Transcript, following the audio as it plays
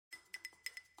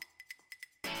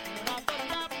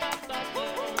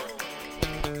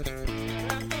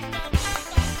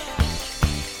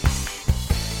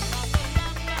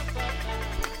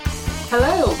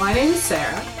name is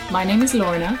Sarah. My name is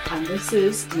Lorna. And this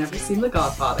is Never Seen The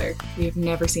Godfather. We have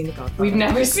never seen The Godfather. We've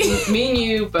never seen, me and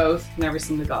you both never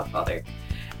seen The Godfather.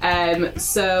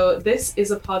 So this is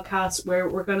a podcast where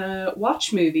we're going to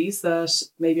watch movies that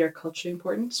maybe are culturally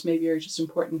important, maybe are just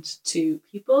important to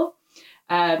people,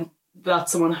 that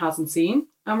someone hasn't seen,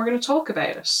 and we're going to talk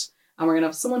about it. And we're going to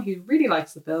have someone who really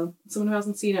likes the film, someone who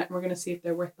hasn't seen it, and we're going to see if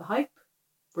they're worth the hype.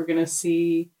 We're going to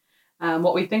see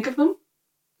what we think of them.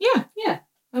 Yeah.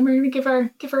 And we're going to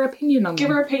give our opinion on them. Give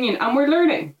our opinion, and we're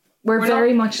learning. We're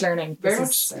very much learning. Very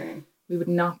much learning. We would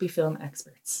not be film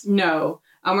experts. No.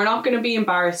 And we're not going to be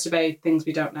embarrassed about things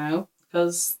we don't know,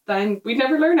 because then we'd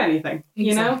never learn anything.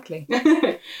 Exactly. You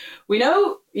know? We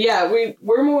know,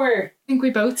 we're more... I think we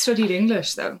both studied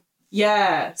English, though.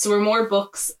 Yeah, so we're more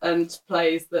books and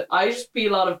plays. That I just be a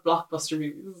lot of blockbuster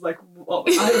movies, like what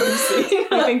I would see.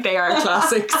 I think they are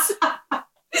classics.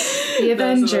 The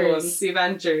Avengers. The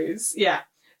Avengers, yeah.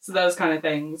 So those kind of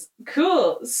things.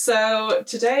 Cool. So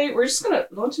today we're just going to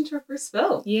launch into our first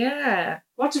film. Yeah.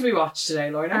 What did we watch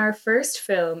today, Lorna? Our first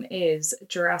film is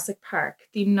Jurassic Park,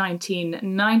 the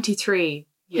 1993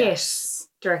 hit,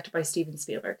 directed by Steven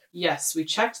Spielberg. Yes, we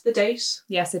checked the date.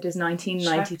 Yes, it is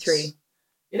 1993.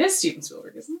 It is Steven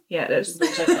Spielberg, isn't it? Yeah, it is.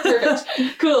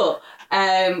 Perfect. Cool.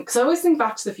 Because I always think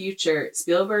Back to the Future.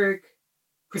 Spielberg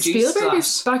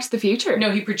is Back to the Future.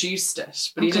 No, he produced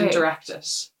it, but he didn't direct it.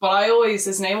 But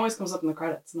his name always comes up in the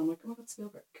credits, and I'm like, oh, that's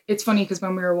Spielberg. It's funny because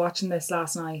when we were watching this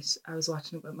last night, I was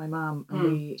watching it with my mom,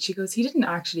 and she goes, he didn't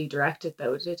actually direct it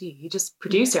though, did he? He just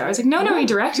produced it. I was like, no, he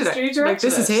directed it.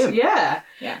 This is him.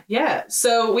 Yeah.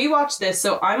 So we watched this.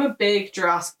 So I'm a big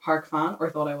Jurassic Park fan, or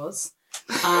thought I was.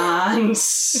 And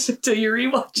till you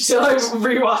rewatched till I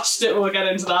rewatched it, we'll get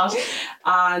into that.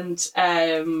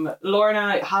 And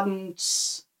Lorna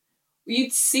hadn't.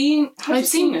 I'd seen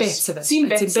bits of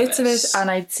it,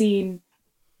 and I'd seen.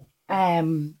 I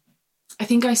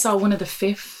think I saw one of the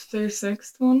fifth or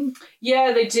sixth one.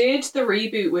 Yeah, they did the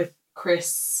reboot with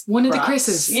Chris. One of the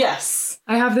Chris's. Yes,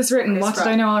 I have this written. What did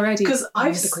I know already? Because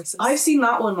I've seen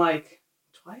that one like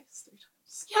twice, 3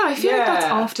 times. Yeah, I feel like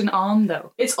that's often on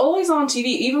though. It's always on TV.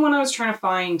 Even when I was trying to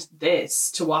find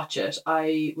this to watch it,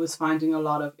 I was finding a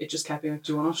lot of it. Just kept being like,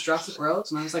 do you want to watch Jurassic World?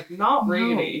 And I was like, not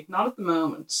really, not at the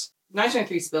moment.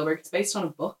 1993 Spielberg. It's based on a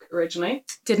book originally.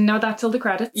 Didn't know that till the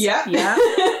credits. Yeah.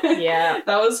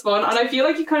 That was fun, and I feel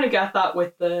like you kind of get that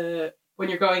with when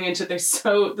you're going into the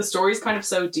story's kind of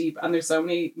so deep, and there's so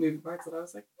many moving parts that I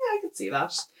was like, yeah, I could see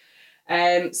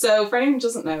that. So for anyone who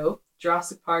doesn't know,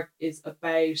 Jurassic Park is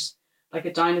about like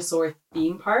a dinosaur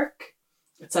theme park.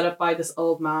 It's set up by this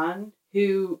old man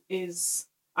who is.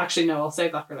 Actually, no, I'll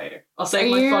save that for later. I'll save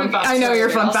my fun facts. I know your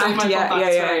fun fact. For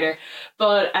later.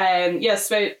 But yes,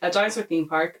 about a dinosaur theme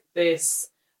park. This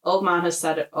old man has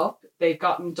set it up. They've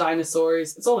gotten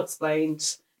dinosaurs. It's all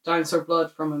explained. Dinosaur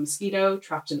blood from a mosquito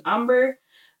trapped in amber,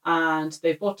 and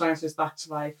they've brought dinosaurs back to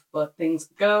life. But things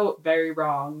go very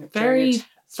wrong. Very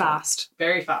fast.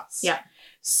 Yeah.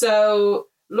 So,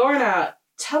 Lorna,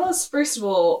 tell us first of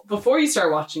all, before you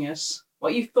start watching it,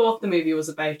 what you thought the movie was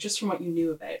about, just from what you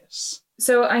knew about it.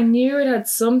 So I knew it had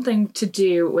something to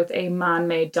do with a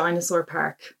man-made dinosaur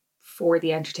park for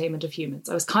the entertainment of humans.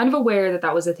 I was kind of aware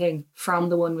that was a thing from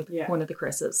the one with one of the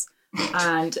Chris's.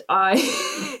 And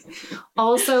I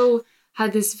also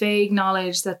had this vague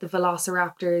knowledge that the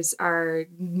velociraptors are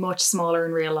much smaller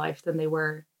in real life than they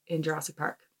were in Jurassic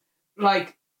Park.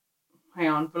 Like, hang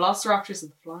on, velociraptors are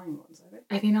the flying ones, are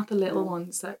they? Are they not the little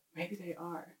ones that... Maybe they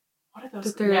are. What are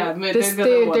those? They're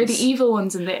the evil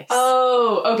ones in this.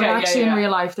 Oh, okay. But actually in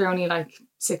real life, they're only like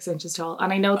 6 inches tall.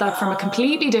 And I know that from a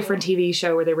completely different TV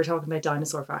show where they were talking about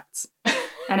dinosaur facts.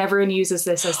 And everyone uses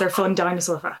this as their fun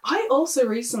dinosaur fact. I also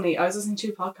recently, I was listening to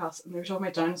a podcast and they were talking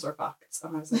about dinosaur facts.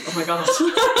 And I was like, oh my God.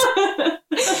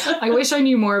 I wish I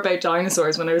knew more about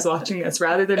dinosaurs when I was watching this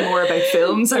rather than more about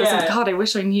films. I was like, God, I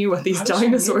wish I knew what these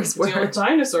dinosaurs were. What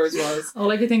dinosaurs was.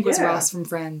 All I could think was Ross from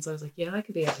Friends. I was like, yeah, I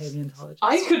could be a paleontologist.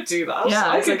 I could do that. Yeah,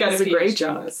 I could get a great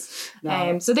job.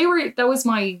 No. So that was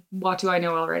my what do I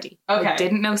know already. Okay. I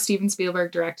didn't know Steven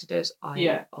Spielberg directed it.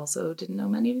 I also didn't know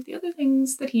many of the other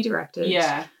things that he directed.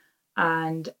 Yeah.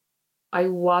 And I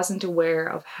wasn't aware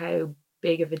of how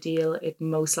big of a deal it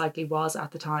most likely was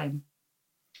at the time.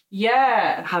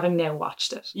 Yeah. Having now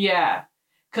watched it. Yeah.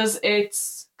 Because it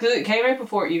came out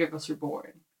before either of us were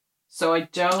born. So I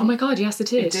don't... Oh my God, yes it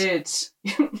did. It did.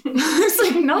 It's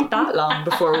like not that long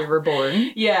before we were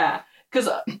born. Yeah. Because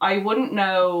I wouldn't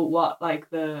know what like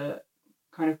the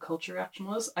kind of culture reaction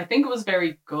was. I think it was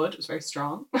very good. It was very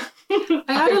strong. I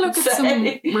had a look at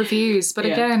some reviews, but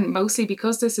again, mostly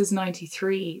because this is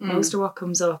 93, most of what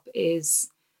comes up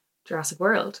is Jurassic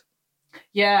World.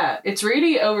 Yeah, it's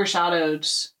really overshadowed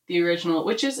the original,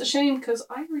 which is a shame because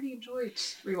I really enjoyed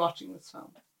rewatching this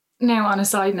film. Now, on a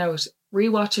side note,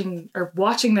 watching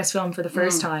this film for the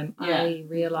first time, I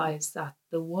realised that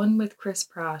the one with Chris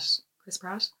Pratt.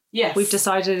 Yes. We've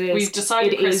decided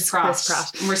Chris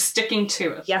Pratt. And we're sticking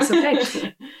to it. Yes,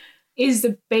 okay. Is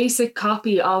the basic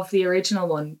copy of the original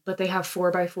one, but they have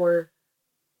 4x4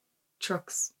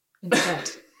 trucks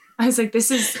instead. I was like,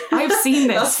 I've seen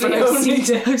this, but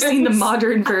I've seen the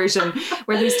modern version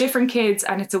where there's different kids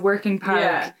and it's a working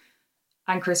park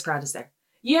and Chris Pratt is there.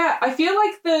 Yeah, I feel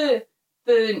like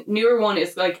the newer one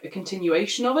is like a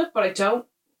continuation of it, but I don't,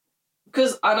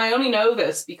 and I only know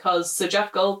this because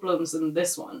Jeff Goldblum's in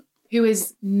this one. Who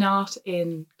is not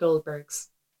in Goldbergs,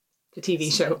 the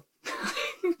TV show.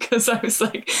 Because I was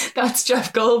like, that's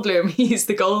Jeff Goldblum, he's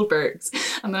the Goldbergs.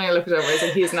 And then I looked it up and I was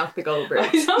like, he's not the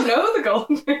Goldbergs. I don't know the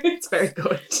Goldbergs. It's very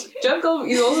good. Jeff Goldblum,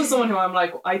 he's also someone who I'm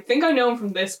like, I think I know him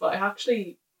from this, but I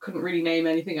actually couldn't really name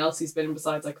anything else he's been in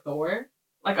besides like Thor.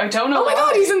 Like, I don't know. Oh my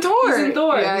God, he's in Thor. He's in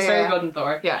Thor. Yeah, he's very good in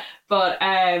Thor. Yeah. But,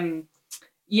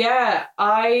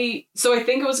 so I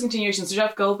think it was a continuation. So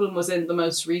Jeff Goldblum was in the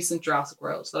most recent Jurassic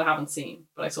World that I haven't seen,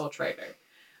 but I saw a trailer.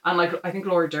 And like, I think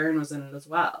Laura Dern was in it as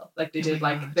well. Like they did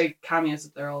they cameos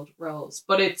of their old roles.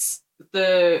 But it's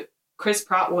the Chris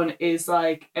Pratt one is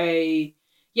like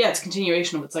it's a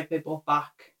continuation of it. It's like they brought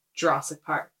back Jurassic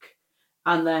Park.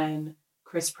 And then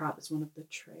Chris Pratt is one of the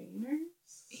trainers.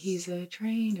 He's a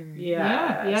trainer.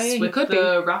 Yeah. He with could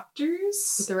the be.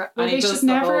 Raptors. They should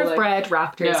never have bred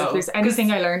raptors. No, if there's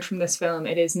anything I learned from this film,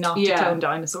 it is not to clone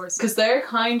dinosaurs. Because they're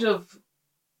kind of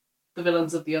the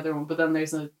villains of the other one, but then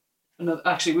there's another.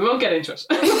 Actually, we won't get into it.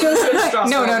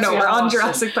 No. We're on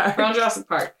Jurassic Park. We're on Jurassic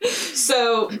Park.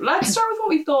 So let's start with what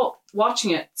we thought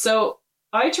watching it. So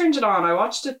I turned it on. I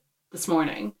watched it this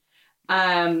morning.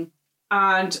 And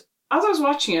as I was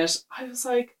watching it, I was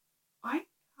like, I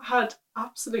had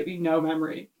absolutely no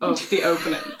memory of the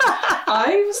opening.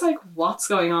 I was like, what's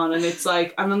going on? And it's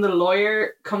like, and then the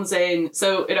lawyer comes in.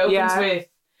 So it opens with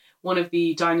one of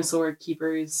the dinosaur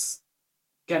keepers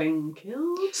getting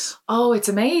killed. Oh, it's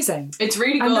amazing. It's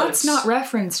really good. And that's not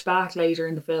referenced back later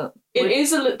in the film.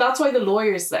 That's why the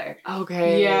lawyer's there.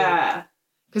 Okay. Yeah.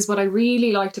 Because what I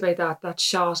really liked about that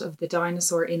shot of the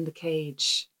dinosaur in the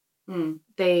cage,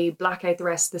 they black out the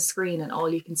rest of the screen and all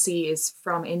you can see is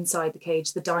from inside the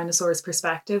cage the dinosaur's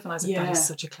perspective, and I was like, that is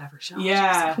such a clever shot.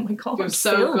 Yeah. Like, oh my God. It was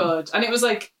so good. And it was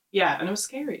like, and it was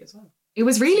scary as well. It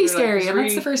was really scary, and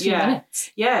that's the first few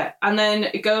minutes. Yeah, and then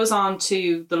it goes on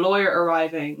to the lawyer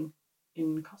arriving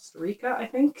in Costa Rica, I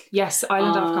think. Yes,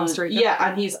 island off Costa Rica. Yeah,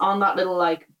 and he's on that little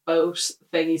like boat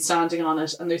thing. He's standing on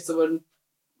it, and there's someone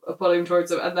pulling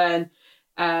towards him. And then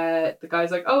the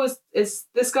guy's like, "Oh, is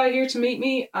this guy here to meet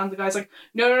me?" And the guy's like,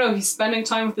 "No. He's spending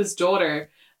time with his daughter."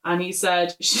 And he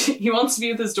said he wants to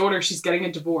be with his daughter. She's getting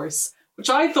a divorce, which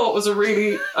I thought was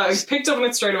I picked up on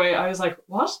it straight away. I was like,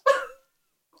 "What?"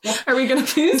 Are we going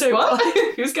to do what?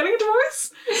 Who's getting a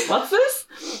divorce? What's this?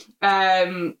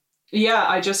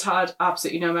 I just had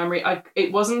absolutely no memory.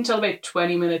 It wasn't until about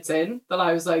 20 minutes in that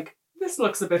I was like, this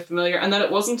looks a bit familiar. And then it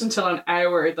wasn't until an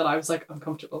hour that I was like,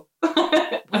 uncomfortable.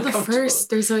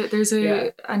 There's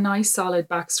a nice solid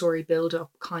backstory build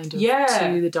up kind of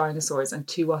to the dinosaurs and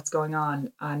to what's going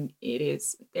on. And it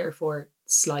is therefore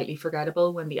slightly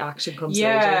forgettable when the action comes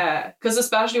later. Yeah, because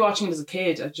especially watching it as a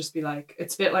kid, I'd just be like,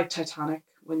 it's a bit like Titanic.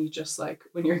 When you just like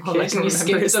when you're a kid and you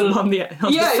skip on the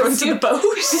front of the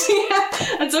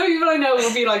boat. And some people I know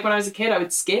would be like, when I was a kid I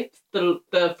would skip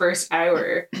the first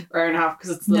hour or and a half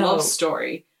because it's the love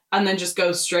story and then just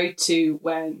go straight to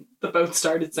when the boat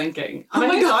started sinking. And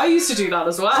I God, I used to do that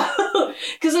as well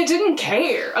because I didn't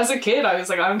care as a kid. I was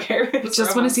like, I don't care. I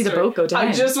just want to see the boat go down.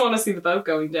 I just want to see the boat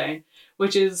going down,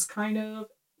 which is kind of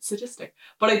sadistic.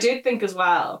 But I did think as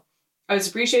well, I was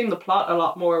appreciating the plot a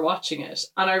lot more watching it,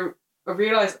 and I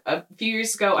realised a few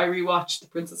years ago I rewatched The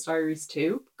Princess Diaries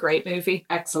 2. Great movie.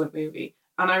 Excellent movie.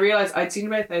 And I realised I'd seen it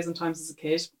about 1,000 times as a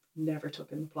kid, never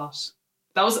took in the plot.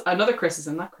 That was another Chris is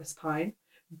in that, Chris Pine.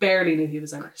 Barely knew he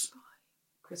was in it.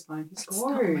 Chris Pine. He's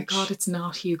gorgeous. Oh my God, it's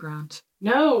not Hugh Grant.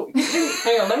 No.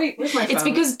 Hang on, where's my phone? It's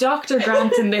because Dr.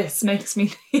 Grant in this makes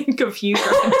me think of Hugh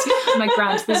Grant. I'm like,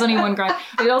 Grant, there's only one Grant.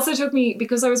 It also took me,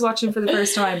 because I was watching for the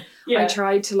first time, I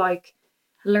tried to like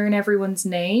learn everyone's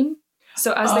name.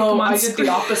 So as they come on, I did the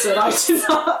opposite.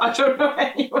 I don't know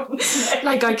anyone's name.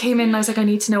 Like I came in and I was like, I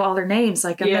need to know all their names.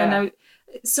 Like, and then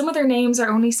some of their names are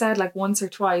only said like once or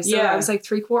twice. So I was like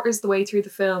 3/4 the way through the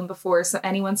film before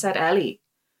anyone said Ellie.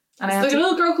 And it's like a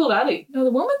little girl called Ellie. No,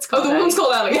 the woman's called Ellie. Oh, the woman's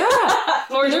called Ellie. Yeah.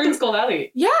 Laura Dern's called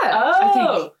Ellie. Yeah.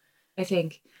 Oh. I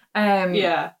think.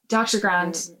 Yeah. Dr.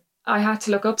 Grant I had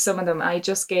to look up some of them. I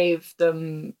just gave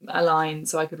them a line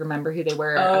so I could remember who they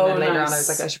were. Oh, and then later nice. on I was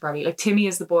like, I should probably... Like, Timmy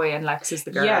is the boy and Lex is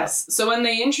the girl. Yes. So when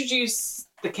they introduce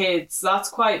the kids, that's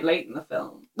quite late in the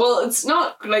film. Well, it's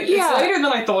not like... It's later than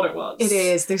I thought it was. It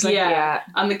is. There's like... Yeah.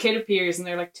 And the kid appears and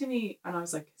they're like, Timmy. And I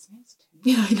was like, his name's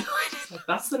Timmy. Yeah, I know. Like,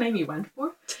 that's the name you went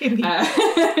for? Timmy.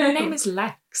 Her name is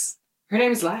Lex. Her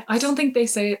name is Lex? I don't think they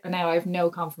say it... Now, I have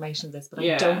no confirmation of this, but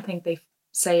I don't think they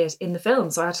say it in the film,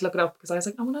 so I had to look it up because I was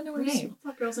like, I want to know her name.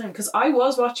 What's that girl's name? Because I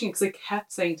was watching it because they kept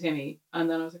saying Timmy, and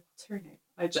then I was like, what's her name?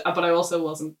 But I also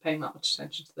wasn't paying that much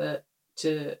attention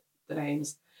to the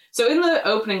names. So in the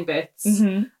opening bits,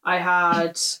 I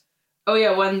had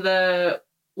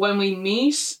when we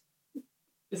meet,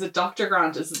 is it Dr.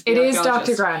 Grant? It is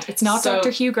Dr. Grant. It's not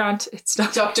Dr. Hugh Grant. It's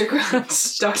Dr.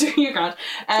 Grant. Dr. Hugh Grant.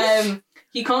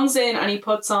 He comes in and he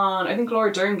puts on, I think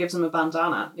Laura Dern gives him a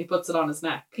bandana. He puts it on his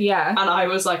neck. Yeah. And I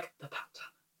was like, the bandana.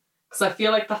 Because I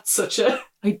feel like that's such a...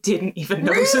 I didn't even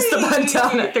notice the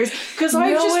bandana. Because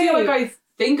I just feel like I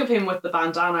think of him with the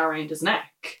bandana around his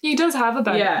neck. He does have a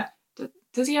bandana. Yeah.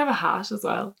 Does he have a hat as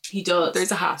well? He does.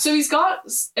 There's a hat. So he's got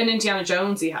an Indiana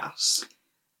Jonesy hat.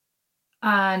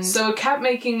 And so it kept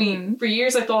making me... For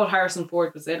years I thought Harrison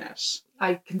Ford was in it.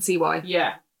 I can see why.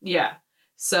 Yeah. Yeah.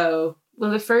 So...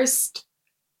 Well, the first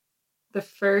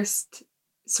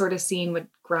sort of scene with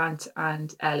Grant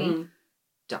and Ellie,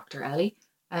 Dr. Ellie,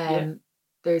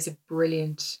 there's a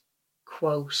brilliant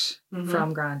quote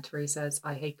from Grant where he says,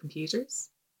 I hate computers.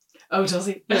 Oh, does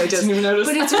he? Yeah, I didn't even notice.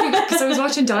 But it's really good because I was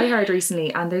watching Die Hard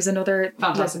recently and there's another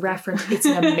reference. It's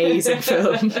an amazing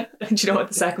film. And you know what?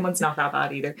 The second one's not that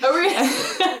bad either. Oh,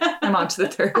 really? I'm on to the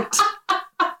third.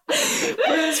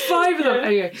 There's 5 of them.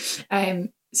 Anyway,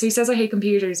 so he says, I hate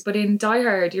computers. But in Die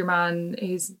Hard, your man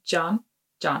is John,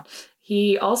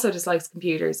 he also dislikes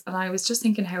computers. And I was just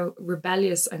thinking how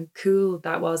rebellious and cool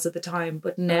that was at the time.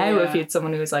 But now if you had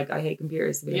someone who was like, I hate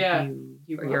computers,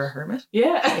 you're a hermit.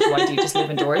 Yeah. Like, why do you just live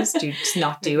indoors? Do you just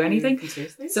not do anything?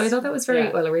 So I thought that was very,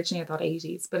 well, originally I thought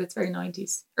 80s, but it's very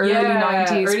 90s. Early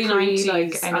 90s. Early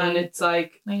 90s. And it's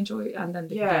like... I enjoy it. And then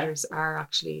the computers are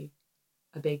actually...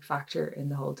 a big factor in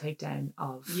the whole takedown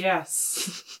of...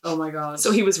 Yes. Oh my God.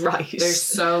 So he was right. There's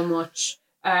so much.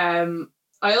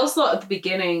 I also thought at the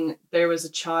beginning there was a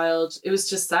child. It was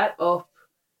to set up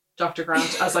Dr.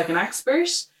 Grant as like an expert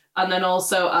and then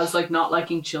also as like not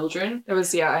liking children. It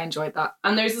was, I enjoyed that.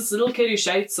 And there's this little kid who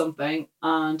shouts something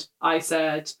and I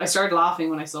started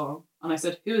laughing when I saw him and I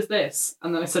said, who is this?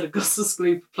 And then I said, Augustus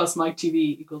Gloop plus Mike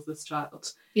TV equals this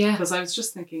child. Yeah. Because I was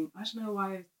just thinking, I don't know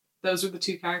why... Those were the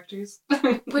 2 characters.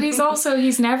 But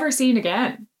he's never seen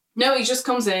again. No, he just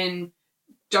comes in.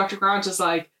 Dr. Grant is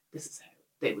like, this is how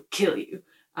they would kill you.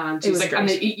 And he's like, great. And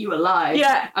they eat you alive.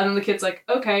 Yeah. And then the kid's like,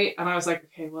 okay. And I was like,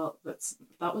 okay, well,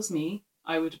 that was me.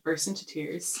 I would burst into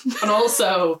tears. And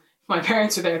also, if my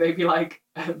parents were there, they'd be like,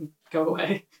 go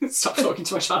away. Stop talking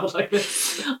to my child like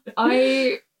this.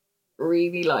 I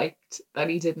really liked that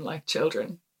he didn't like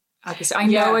children. I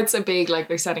know it's a big, like,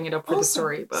 they're setting it up for the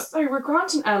story, but... Sorry, were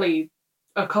Grant and Ellie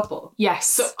a couple? Yes.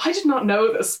 So I did not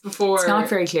know this before. It's not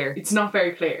very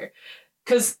clear.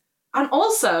 And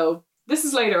also, this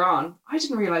is later on, I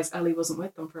didn't realise Ellie wasn't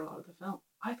with them for a lot of the film.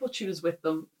 I thought she was with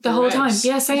them the whole time.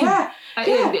 Yeah, same. Yeah.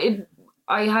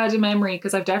 I had a memory,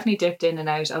 because I've definitely dipped in and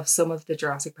out of some of the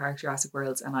Jurassic Park, Jurassic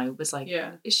Worlds, and I was like,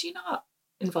 is she not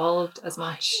involved as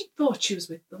much? I thought she was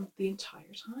with them the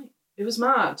entire time. It was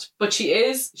mad. But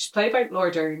she's played by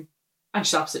Laura Dern and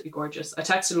she's absolutely gorgeous. I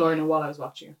texted Laura while I was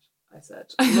watching it. I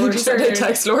said, Laura Dern.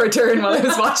 Text Laura Dern while I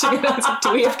was watching it. I was like,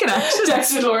 do we have connection?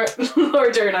 Texted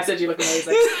Laura Dern. I said, you look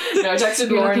amazing. No, I texted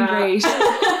Lorna. Great.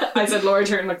 I said, Laura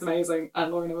Dern looks amazing.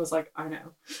 And Lorna was like, I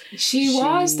know. She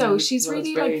was, though. She's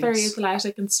really brilliant. Like very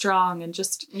athletic and strong and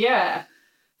just... Yeah.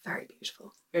 Very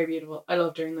beautiful. Very beautiful. I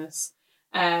love doing this.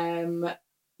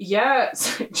 Yeah,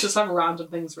 so just have random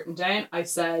things written down. I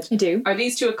said, I do. Are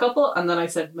these 2 a couple? And then I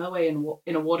said, Moe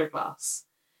in a water glass.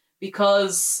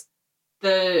 Because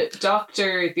the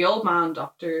doctor, the old man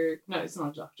doctor, no, it's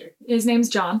not a doctor. His name's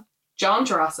John. John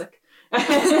Jurassic.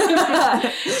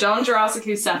 John Jurassic,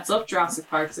 who sets up Jurassic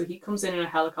Park. So he comes in a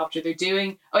helicopter. They're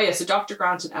doing, so Dr.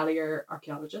 Grant and Ellie are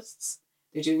archaeologists.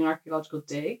 They're doing an archaeological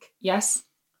dig. Yes.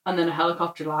 And then a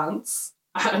helicopter lands.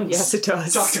 And yes, it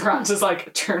does. Dr. Grant is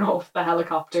like, turn off the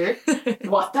helicopter.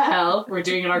 What the hell? We're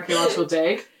doing an archaeological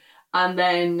dig. And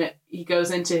then he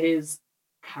goes into his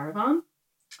caravan.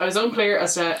 I was unclear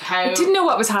as to how... I didn't know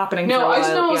what was happening. No, I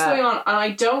didn't know what was going on. And I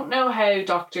don't know how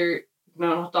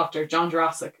John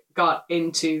Jurassic got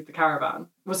into the caravan.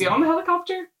 Was he on the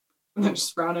helicopter? And then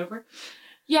just ran over?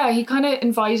 Yeah, he kind of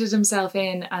invited himself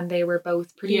in and they were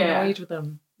both pretty annoyed with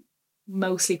him.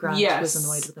 mostly Grant was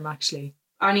annoyed with him, actually.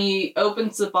 And he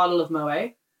opens a bottle of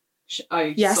Moet.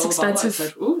 Yes, expensive. I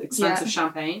said, ooh, expensive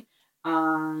champagne.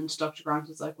 And Dr. Grant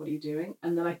is like, what are you doing?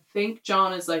 And then I think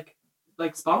John is like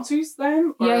sponsors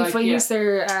them. Or he use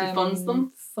their he funds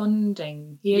them.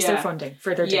 Funding. He used their funding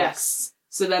for their drinks. Yes.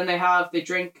 So then they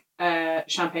drink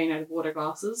champagne out of water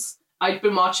glasses. I'd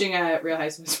been watching Real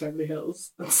Housewives of Beverly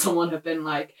Hills, and someone had been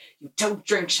like, you don't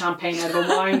drink champagne out of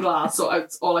a wine glass. So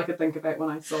that's all I could think about when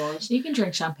I saw it. You can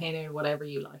drink champagne out of whatever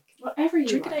you like. Whatever you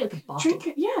drink like. it out of the bottle. Drink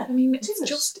it, yeah. I mean, it's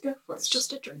just go for it. It's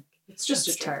just a drink. It's just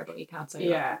a drink. Terrible. You can't say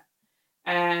that.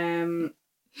 And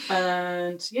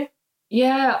yeah.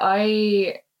 Yeah,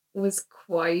 I was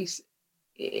quite...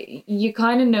 You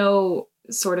kind of know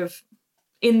sort of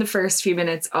in the first few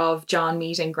minutes of John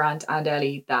meeting Grant and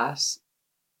Ellie that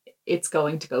it's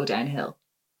going to go downhill.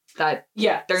 That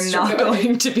they're not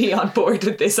going to be on board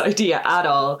with this idea at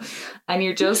all. And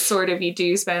you're just sort of, you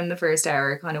do spend the first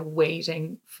hour kind of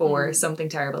waiting for something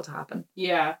terrible to happen.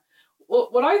 Yeah. Well,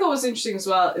 what I thought was interesting as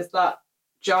well is that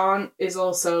John is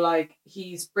also like,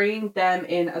 he's bringing them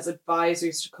in as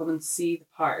advisors to come and see the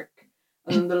park.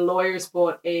 And then the lawyers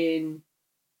brought in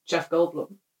Jeff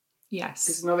Goldblum. Yes.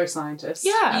 Who's another scientist.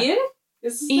 Yeah. Ian?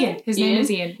 Is his Ian. name? His name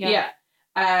is Ian. Yeah.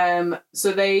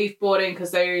 So they've brought in,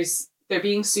 because they're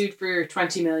being sued for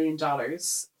 $20 million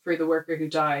for the worker who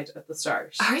died at the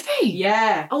start. Are they?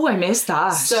 Yeah. Oh, I missed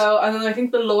that. So, and then I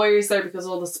think the lawyers there, because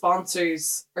all the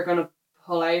sponsors are going to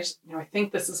pull out. You know, I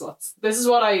think this is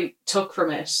what I took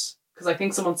from it, because I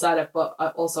think someone said it, but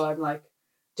also I'm like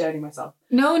doubting myself.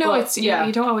 No, it's you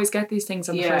don't always get these things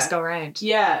on the first go round.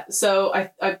 Yeah. So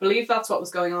I believe that's what was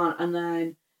going on, and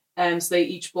then so they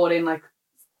each brought in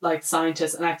like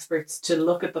scientists and experts to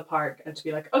look at the park and to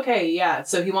be like, okay, yeah.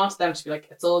 So he wanted them to be like,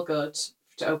 it's all good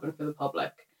to open for the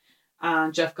public.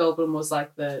 And Jeff Goldblum was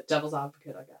like the devil's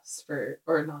advocate, I guess,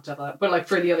 or not devil, but like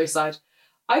for the other side.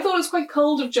 I thought it was quite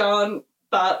cold of John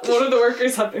that one of the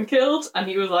workers had been killed, and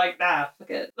he was like, nah, fuck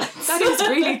it. That is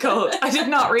really cold. I did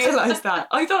not realise that.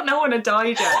 I thought no one had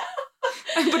died yet.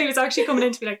 But he was actually coming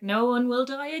in to be like, no one will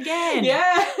die again.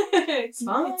 Yeah, it's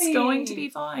fine. It's going to be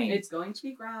fine. It's going to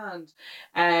be grand.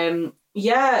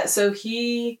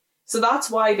 So that's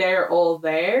why they're all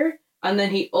there. And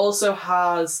then he also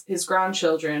has his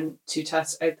grandchildren to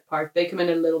test out the park. They come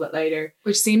in a little bit later.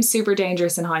 Which seems super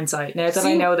dangerous in hindsight, now that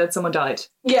I know that someone died.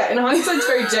 Yeah, in hindsight it's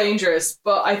very dangerous.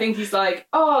 But I think he's like,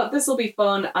 oh, this will be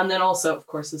fun. And then also, of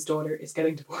course, his daughter is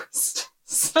getting divorced.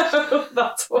 So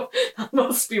that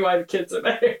must be why the kids are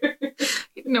there.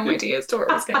 No idea his daughter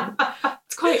was getting...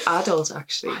 It's quite adult,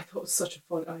 actually. I thought it was such a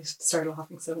fun... I started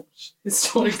laughing so much. His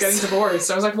daughter's getting divorced.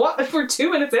 I was like, what? We're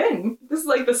 2 minutes in. This is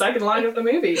like the second line of the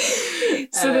movie.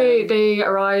 So they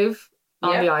arrive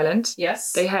on the island.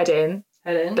 Yes. They head in.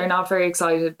 They're not very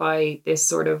excited by this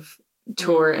sort of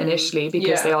tour initially,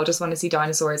 because they all just want to see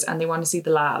dinosaurs and they want to see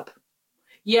the lab.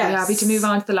 Yes. Are you happy to move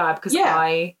on to the lab? Because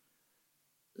I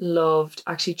loved,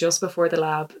 actually, just before the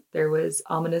lab, there was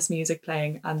ominous music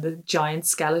playing and the giant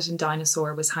skeleton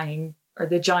dinosaur was hanging, or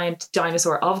the giant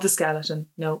dinosaur of the skeleton.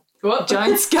 No. What? The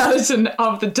giant skeleton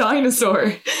of the dinosaur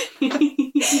was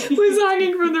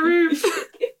hanging from the roof.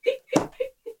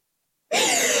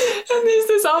 And there's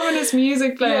this ominous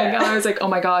music playing, and I was like, oh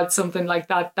my god, something like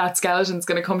that skeleton's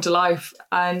going to come to life.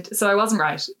 And so I wasn't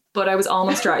right, but I was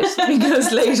almost right,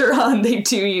 because later on they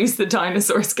do use the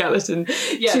dinosaur skeleton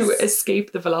to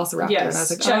escape the velociraptor. Yes. And I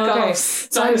was like, okay.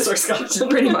 Dinosaur skeleton.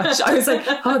 Pretty much. I was like,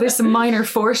 oh, there's some minor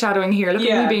foreshadowing here. Look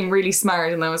at me being really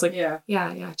smart. And I was like, yeah,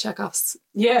 Chekhov's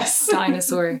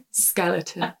dinosaur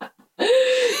skeleton.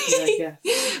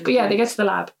 But yeah, they get to the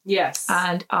lab. Yes.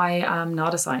 And I am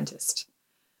not a scientist.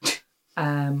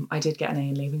 I did get an A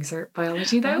in Leaving Cert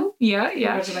biology though. Yeah.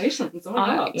 Congratulations. Oh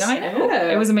my god. I know.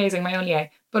 Yeah. It was amazing, my only A.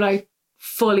 But I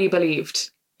fully believed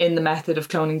in the method of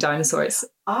cloning dinosaurs.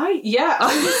 I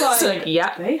was like,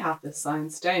 yeah. They have this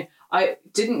science down. I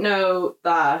didn't know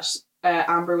that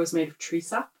amber was made of tree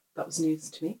sap. That was news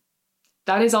to me.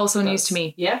 That is also news to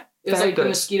me. Yeah. It was Very like good. The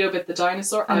mosquito bit the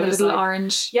dinosaur. And the little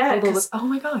orange bubble was, oh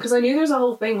my god. Because I knew there's a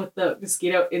whole thing with the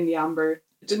mosquito in the amber.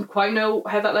 I didn't quite know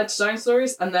how that led to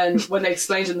dinosaurs. And then when they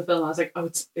explained in the film, I was like, oh,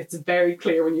 it's very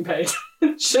clear when you pay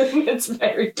attention. It's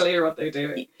very clear what they're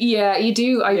doing. Yeah, you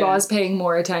do. I was paying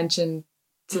more attention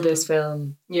to this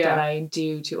film than I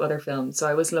do to other films. So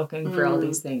I was looking for all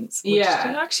these things. Which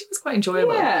actually was quite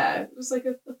enjoyable. Yeah, it was like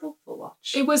a thoughtful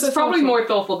watch. It was probably more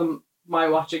thoughtful than my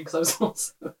watching, because I was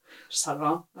also just had it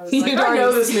on. I was like, I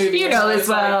know this movie. You know as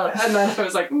well. Like, and then I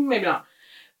was like, maybe not.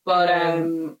 But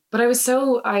I was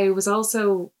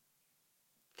also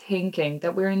thinking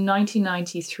that we're in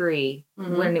 1993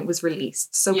 when it was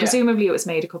released. So presumably it was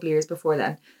made a couple of years before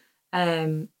then.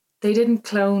 They didn't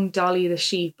clone Dolly the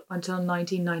sheep until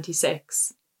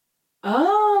 1996.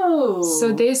 Oh.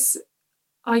 So this,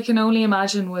 I can only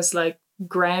imagine, was like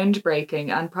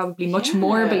groundbreaking and probably much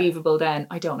more believable then.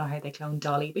 I don't know how they cloned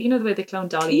Dolly, but you know the way they cloned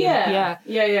Dolly?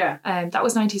 Yeah. That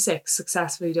was 96,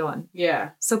 successfully done.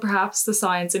 Yeah. So perhaps the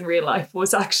science in real life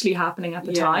was actually happening at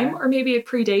the time, or maybe it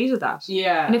predated that.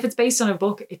 Yeah. And if it's based on a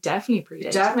book, it definitely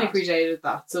predated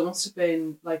that. So it must have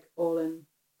been like all in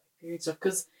period stuff.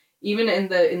 Because even in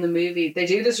the movie, they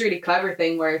do this really clever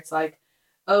thing where it's like,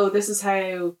 oh, this is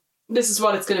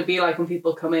what it's going to be like when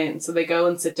people come in. So they go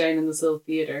and sit down in this little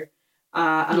theatre.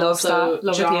 And love also that.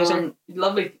 Love John,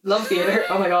 theatre. Love theatre.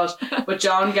 Oh my god! But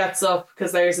John gets up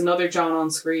because there's another John on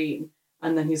screen,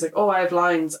 and then he's like, "Oh, I have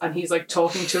lines," and he's like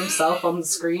talking to himself on the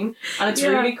screen, and it's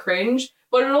really cringe.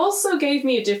 But it also gave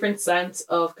me a different sense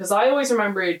of, because I always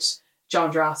remembered John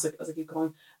Jurassic, as I keep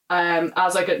calling,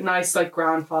 as like a nice like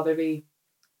grandfatherly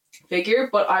figure.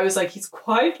 But I was like, he's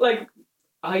quite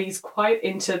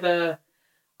into the,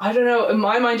 I don't know. In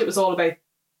my mind, it was all about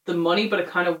the money, but it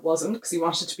kind of wasn't, because he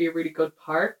wanted it to be a really good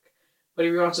park, but he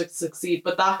really wanted it to succeed.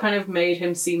 But that kind of made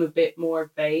him seem a bit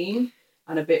more vain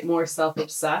and a bit more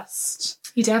self-obsessed.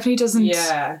 He definitely doesn't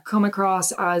come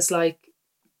across as like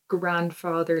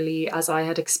grandfatherly as I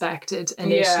had expected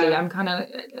initially. I'm kind of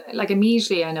like,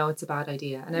 immediately I know it's a bad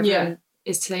idea, and everyone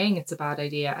is saying it's a bad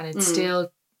idea, and it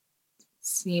still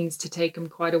seems to take him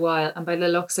quite a while. And by the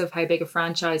looks of how big a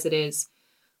franchise it is,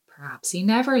 perhaps he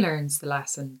never learns the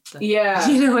lesson. You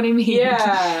know what I mean?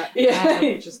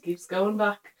 He just keeps going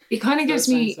back. It kind of gives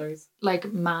me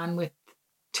like man with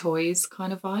toys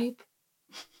kind of vibe.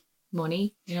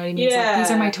 Money, you know what I mean? It's like,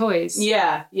 these are my toys.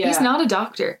 He's not a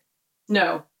doctor.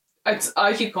 No.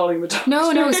 I keep calling him a doctor.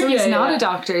 No, so he's not a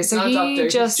doctor. So he doctor.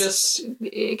 just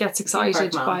gets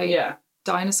excited by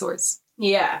dinosaurs.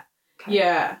 Yeah. Okay.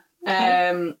 Yeah.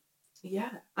 And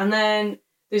then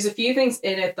there's a few things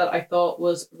in it that I thought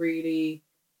was really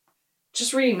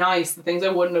nice. The things I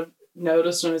wouldn't have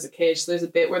noticed when I was a kid. So there's a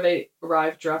bit where they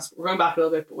arrive dressed. We're going back a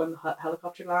little bit, but when the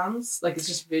helicopter lands, like, it's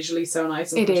just visually so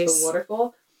nice, and the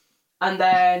waterfall. And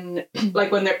then,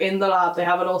 like, when they're in the lab, they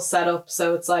have it all set up.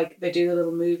 So it's like they do the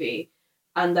little movie,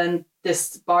 and then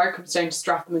this bar comes down to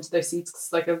strap them into their seats. 'Cause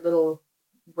it's like a little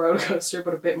roller coaster,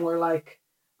 but a bit more like,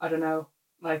 I don't know,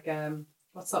 like,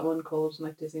 what's that one called?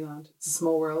 Like Disneyland. It's a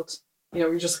Small World. You know,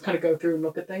 we just kind of go through and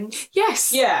look at things.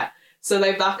 Yes. Yeah. So they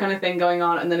have that kind of thing going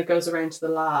on, and then it goes around to the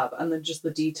lab, and then just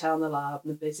the detail in the lab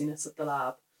and the busyness of the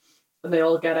lab, and they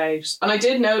all get out. And I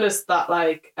did notice that,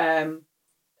 like,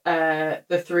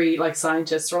 the three, like,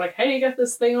 scientists were like, "How do you get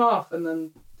this thing off?" And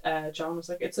then John was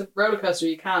like, "It's a roller coaster,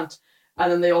 you can't."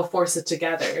 And then they all force it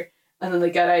together, and then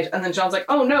they get out, and then John's like,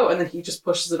 "Oh no!" And then he just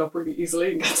pushes it up really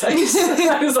easily and gets out.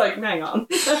 I was like, "Hang on."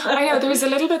 I know, there was a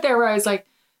little bit there where I was like,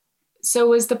 so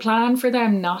was the plan for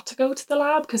them not to go to the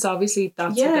lab? Because obviously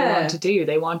that's what they want to do.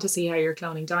 They want to see how you're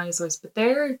cloning dinosaurs, but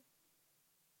they're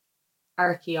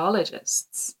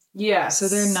archaeologists. Yes. So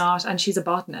they're not, and she's a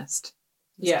botanist.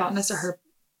 Is botanist, or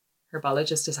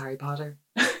herbologist is Harry Potter?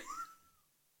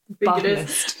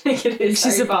 Botanist. I think it is.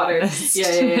 She's Harry a botanist.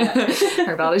 Yeah.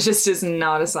 Herbologist is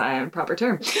not a proper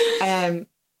term.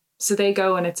 So they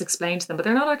go and it's explained to them, but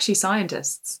they're not actually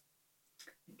scientists.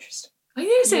 Interesting. It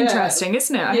is interesting,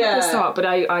 isn't it? I had this thought, but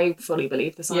I fully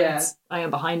believe the science. I am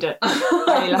behind it.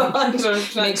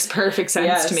 It makes perfect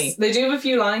sense to me. They do have a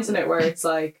few lines in it where it's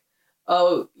like,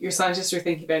 "Oh, your scientists were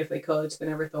thinking about if they could, they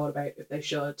never thought about if they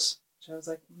should." So I was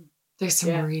like, there's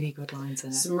some really good lines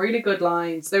in it. Some really good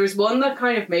lines. There was one that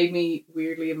kind of made me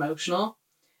weirdly emotional,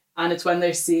 and it's when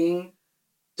they're seeing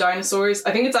dinosaurs.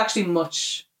 I think it's actually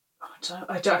much,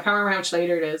 I can't remember how much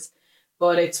later it is,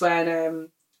 but it's when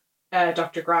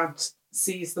Dr. Grant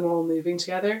sees them all moving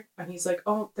together, and he's like,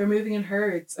 "Oh, they're moving in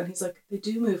herds," and he's like, "They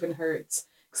do move in herds,"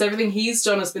 because everything he's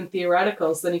done has been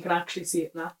theoretical, so then you can actually see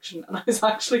it in action. And I was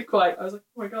like, "Oh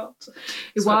my god."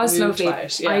 It was lovely.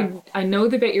 I know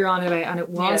the bit you're on about, and it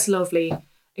was lovely,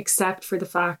 except for the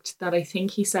fact that I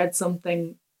think he said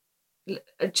something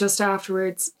just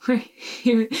afterwards.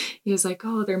 he was like,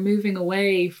 "Oh, they're moving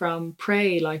away from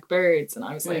prey like birds," and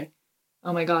I was like,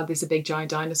 "Oh my god, there's a big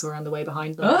giant dinosaur on the way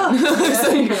behind them."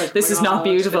 This is not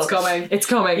beautiful. It's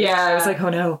coming. Yeah, I was like, "Oh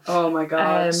no." Oh my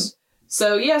god.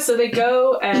 So they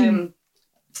go,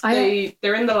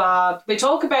 they're in the lab. They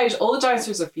talk about all the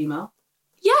dinosaurs are female.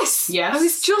 Yes. I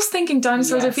was just thinking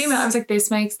dinosaurs are female. I was like,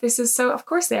 this is so, of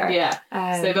course they are. Yeah.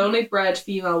 So they've only bred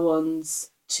female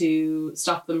ones to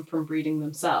stop them from breeding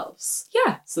themselves.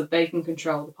 Yeah. So they can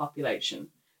control the population.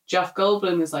 Jeff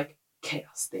Goldblum is like,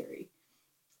 chaos theory.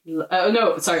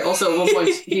 Also at one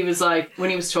point he was like, when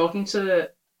he was talking to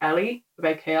Ellie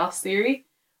about chaos theory,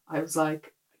 I was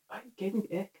like, I gave me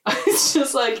the ick. It's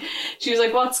just like, she was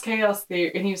like, what's chaos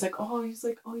theory? And he was like, oh,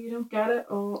 you don't get it?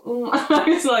 Oh. I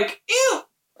was like,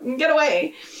 ew, get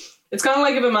away. It's kind of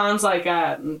like if a man's like,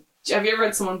 have you ever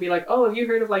had someone be like, oh, have you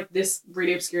heard of like this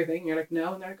really obscure thing? And you're like,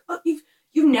 no. And they're like, oh,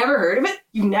 you've never heard of it?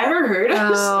 You've never heard of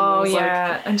it? Oh,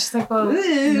 yeah. And she's like, well,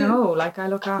 no, like I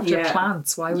look after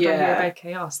plants. Why would I hear about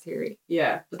chaos theory?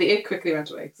 Yeah. But the ick quickly went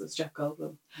away because it's Jeff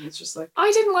Goldblum. And it's just like...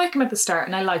 I didn't like him at the start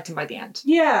and I liked him by the end.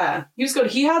 Yeah. He was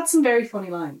good. He had some very funny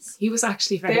lines. He was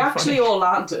actually very funny. They actually all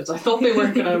landed. I thought they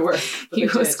weren't going to work. But he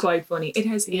was quite funny. It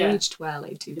has aged well,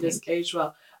 I do think. It has aged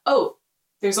well. Oh,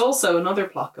 there's also another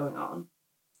plot going on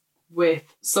with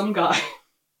some guy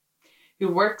who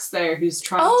works there who's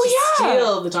trying to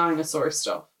steal the dinosaur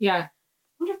stuff. Yeah. I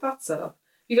wonder if that's set up.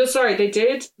 Because, sorry, they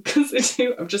did,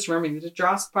 I'm just remembering, they did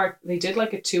Jurassic Park, they did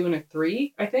like a 2 and a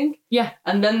 3, I think. Yeah.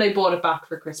 And then they bought it back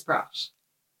for Chris Pratt.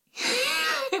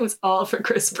 It was all for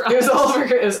Chris Pratt. It was all for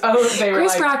Chris. They were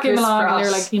Chris like, Pratt came along and they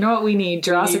were like, you know what we need?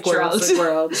 Jurassic World. Jurassic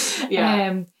World.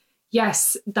 Yeah.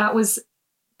 Yes,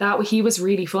 he was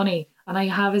really funny. And I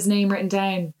have his name written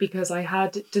down because I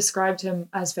had described him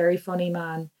as very funny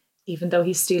man, even though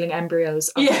he's stealing embryos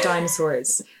of the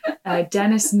dinosaurs.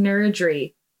 Dennis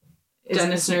Nerdry.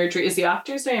 Dennis Nerdry is the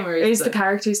actor's name or is the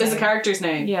character's name? Is the character's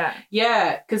name. Yeah.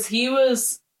 Yeah, because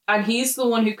he's the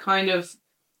one who kind of,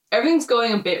 everything's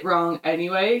going a bit wrong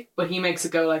anyway, but he makes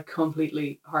it go like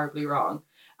completely horribly wrong.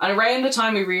 And around the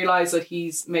time we realise that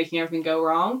he's making everything go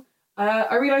wrong,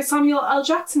 I realised Samuel L.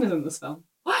 Jackson is in this film.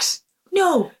 What?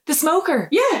 No, the smoker.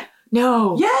 Yeah.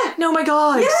 No. Yeah. No, my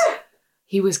God. Yeah.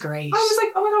 He was great. I was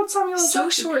like, oh my God, Samuel L. Jackson. So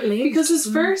short-lived. Because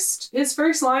his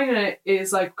first line in it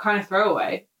is like kind of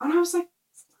throwaway. And I was like,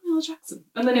 Samuel L. Jackson.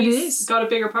 And then he's got a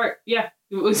bigger part. Yeah.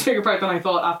 It was a bigger part than I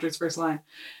thought after his first line.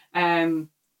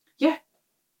 Yeah.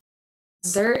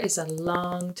 There is a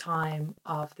long time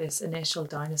of this initial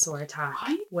dinosaur attack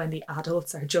when the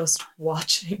adults are just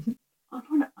watching. I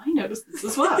noticed this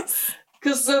as well.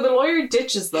 Because so the lawyer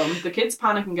ditches them, the kids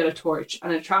panic and get a torch,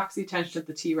 and it attracts the attention of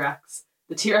the T-Rex.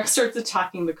 The T-Rex starts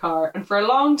attacking the car, and for a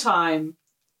long time,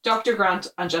 Dr.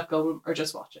 Grant and Jeff Goldblum are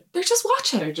just watching. They're just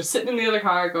watching. They're just sitting in the other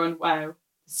car going, wow,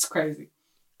 this is crazy.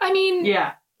 I mean,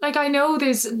 yeah. Like, I know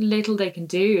there's little they can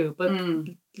do, but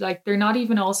like they're not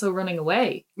even also running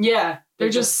away. Yeah. They're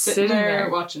just sitting there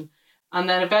watching. And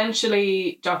then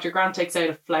eventually Dr. Grant takes out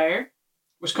a flare,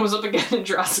 which comes up again in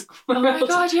Jurassic World. Oh my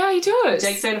God, yeah, he does.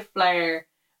 He takes out a flare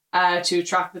to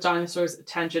attract the dinosaurs'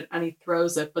 attention and he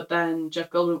throws it. But then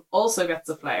Jeff Goldblum also gets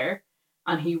a flare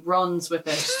and he runs with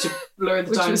it to lure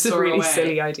the dinosaur away. Which was a really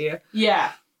silly idea.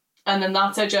 Yeah. And then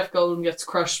that's how Jeff Goldblum gets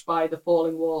crushed by the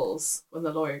falling walls when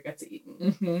the lawyer gets eaten.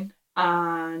 Mm-hmm.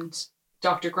 And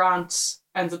Dr. Grant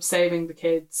ends up saving the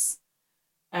kids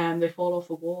and they fall off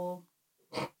a wall.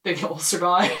 They all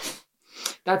survive.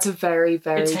 That's a very,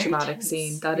 very dramatic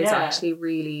scene. That is actually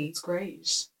really... It's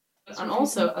great. And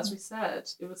also, as we said,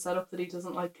 it was set up that he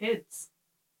doesn't like kids.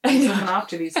 He's looking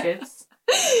after these kids.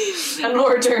 And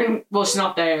Laura Dern, well, she's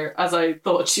not there, as I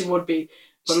thought she would be.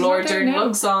 But Laura Dern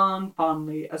looks on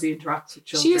fondly as he interacts with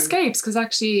children. She escapes, because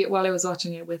actually, while I was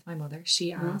watching it with my mother,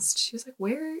 she asked, she was like,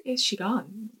 where is she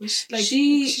gone?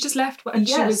 She just left and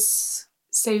she was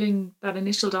saving that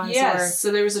initial dinosaur. Yes,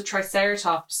 so there was a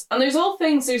Triceratops. And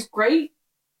there's great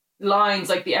lines,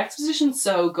 like the exposition's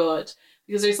so good.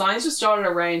 Because there's lines just dotted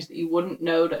around that you wouldn't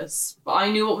notice. But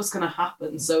I knew what was going to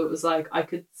happen. So it was like, I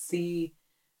could see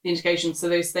the indications. So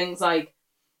there's things like,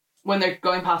 when they're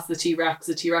going past the T-Rex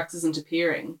isn't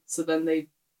appearing. So then they...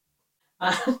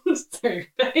 Sorry,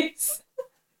 face.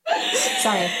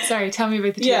 Sorry, tell me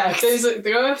about the T-Rex. Yeah,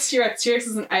 they're going past the T-Rex. T-Rex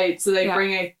isn't out, so they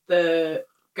bring out the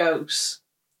goat.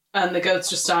 And the goat's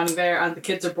just standing there, and the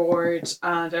kids are bored,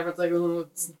 and everyone's like, oh,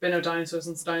 it's been no dinosaurs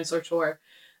since the dinosaur tour.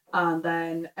 And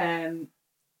then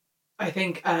I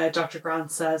think Dr.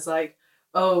 Grant says, like,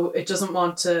 oh, it doesn't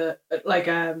want to...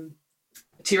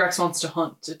 T-Rex wants to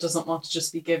hunt. It doesn't want to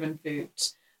just be given food.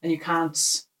 And you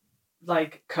can't,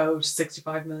 like, code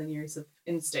 65 million years of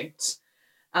instinct.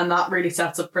 And that really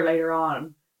sets up for later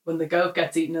on when the goat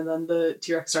gets eaten and then the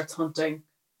T-Rex starts hunting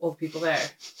all the people there.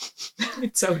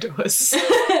 It so does.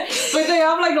 But they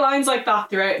have, like, lines like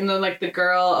that throughout. And then, like, the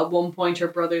girl, at one point, her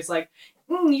brother's like,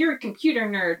 you're a computer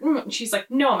nerd. And she's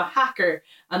like, no, I'm a hacker.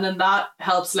 And then that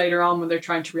helps later on when they're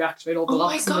trying to reactivate all the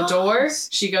locks in the door.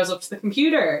 She goes up to the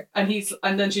computer and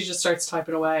then she just starts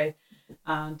typing away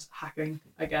and hacking,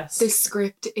 I guess. This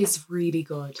script is really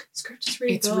good. The script is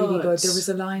really good. It's really good. There was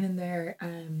a line in there,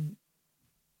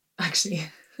 actually,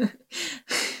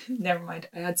 Never mind.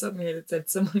 I had something here that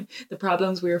said the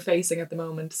problems we are facing at the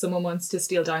moment. Someone wants to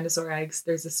steal dinosaur eggs.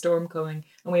 There's a storm coming,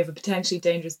 and we have a potentially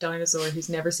dangerous dinosaur who's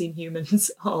never seen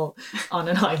humans all on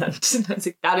an island. And I was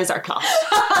like, that is our plot.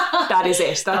 That is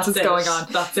it. That's what's going on.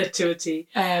 That's it to a T.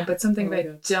 But something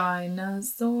about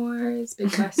dinosaurs.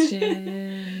 Big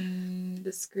question.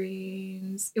 The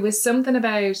screens. It was something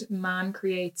about man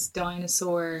creates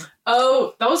dinosaur.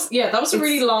 Oh, that was a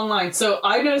really long line. So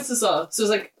I noticed as well. So it's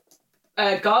like,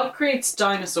 God creates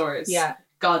dinosaurs. Yeah.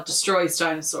 God destroys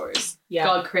dinosaurs. Yeah.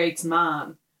 God creates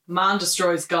man. Man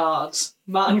destroys God.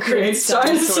 Man creates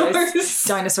dinosaurs.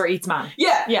 Dinosaur eats man.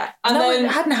 Yeah. Yeah. And then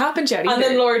it hadn't happened yet either. And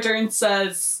then Laura Dern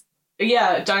says,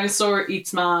 yeah, dinosaur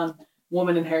eats man,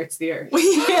 woman inherits the earth.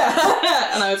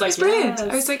 Yeah. And I was like, it's brilliant. yes.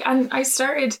 I was like, and I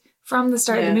started from the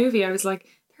start of the movie, I was like,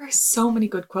 there are so many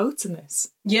good quotes in this.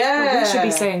 Yeah. We should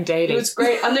be saying daily. It was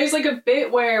great. And there's like a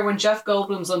bit where when Jeff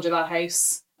Goldblum's under that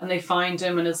house and they find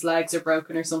him and his legs are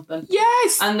broken or something.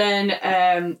 Yes. And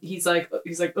then he's like,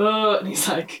 oh, and he's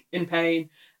like in pain.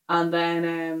 And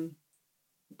then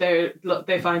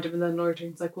they find him and then Laura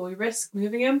Dern's like, will we risk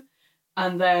moving him?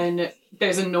 And then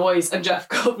there's a noise and Jeff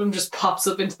Goldblum just pops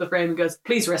up into the frame and goes,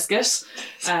 please risk it.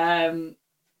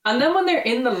 And then when they're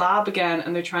in the lab again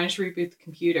and they're trying to reboot the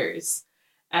computers,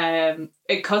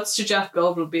 it cuts to Jeff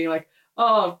Goldblum being like,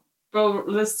 oh, bro,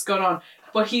 this is going on.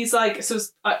 But he's like, so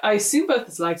I assume both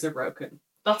his legs are broken.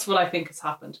 That's what I think has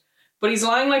happened. But he's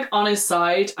lying like on his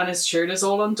side and his shirt is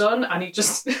all undone and he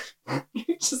just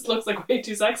looks like way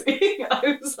too sexy.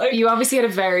 I was like, you obviously had a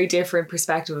very different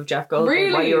perspective of Jeff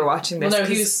Goldblum while you were watching this. Well, no,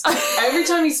 he was every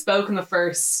time he spoke in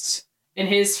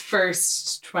his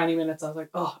first 20 minutes, I was like,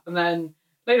 oh, and then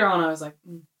later on I was like,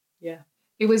 yeah.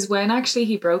 It was when actually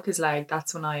he broke his leg,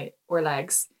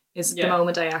 legs, is the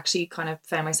moment I actually kind of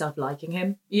found myself liking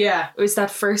him. Yeah. It was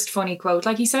that first funny quote.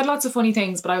 Like, he said lots of funny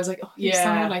things, but I was like, oh, you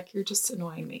sound like you're just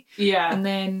annoying me. Yeah. And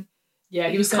then... yeah,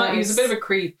 he was a bit of a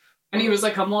creep. And he was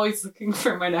like, I'm always looking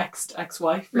for my next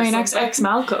ex-wife. Next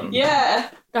ex-Malcolm. Yeah.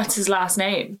 That's his last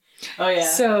name. Oh, yeah.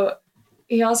 So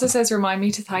he also says, remind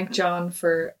me to thank John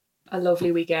for a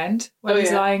lovely weekend while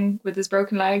he's lying with his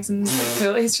broken legs and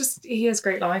he has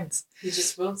great lines. He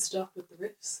just won't stop with the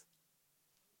riffs.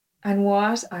 And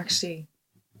what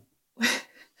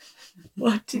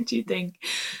did you think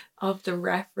of the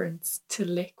reference to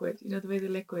liquid? You know, the way the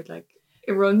liquid, like,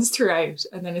 it runs throughout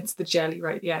and then it's the jelly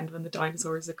right at the end when the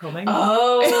dinosaurs are coming.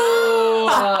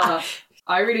 Oh!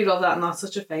 I really love that, and that's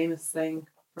such a famous thing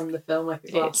from the film, like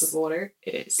the glass of water.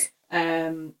 It is.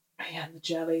 And the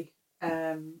jelly.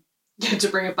 To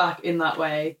bring it back in that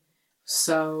way,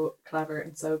 so clever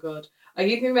and so good. I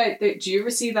keep thinking about, do you ever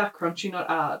see that Crunchy Nut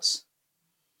ad?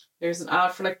 There's an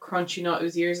ad for like Crunchy Nut, it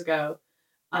was years ago,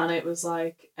 and it was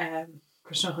like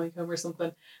Krishna Honeycomb or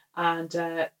something, and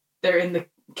they're in the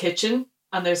kitchen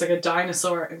and there's like a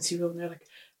dinosaur and two people and they're like,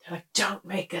 don't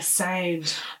make a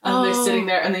sound, and they're sitting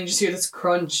there and then you just hear this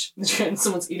crunch and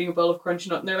someone's eating a bowl of Crunchy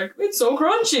Nut and they're like, it's so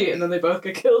crunchy, and then they both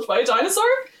get killed by a dinosaur.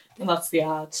 And that's the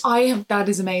ad. That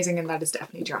is amazing, and that is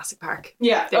definitely Jurassic Park.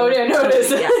 Yeah. It is.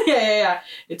 Yeah.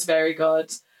 It's very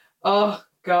good. Oh,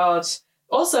 God.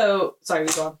 Also, sorry,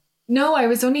 go on. No, I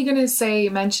was only going to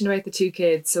mention about the two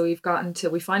kids. So we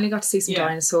finally got to see some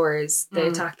dinosaurs. They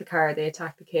attack the car, they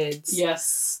attack the kids.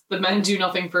 Yes. The men do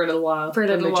nothing for a little while.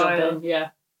 Jump in.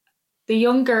 Yeah. The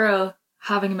young girl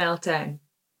having a meltdown.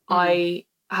 I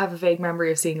have a vague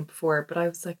memory of seeing it before, but I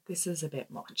was like, this is a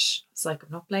bit much. It's like,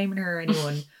 I'm not blaming her or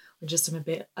anyone. I'm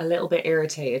a little bit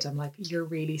irritated. I'm like, you're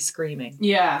really screaming.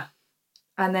 Yeah.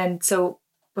 And then, so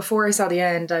before I saw the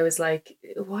end, I was like,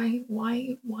 why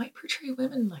portray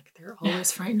women like they're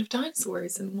always frightened of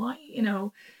dinosaurs, and why,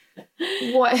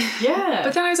 what? Yeah.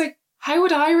 But then I was like, how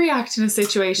would I react in a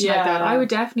situation like that? I would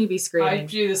definitely be screaming. I'd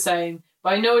do the same.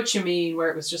 But I know what you mean, where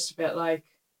it was just a bit like,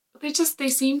 they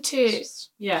seem to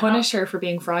punish her for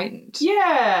being frightened.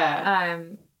 Yeah.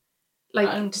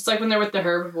 And just like when they're with the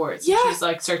herbivores, she's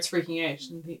like starts freaking out,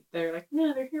 and they're like,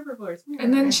 no, they're herbivores.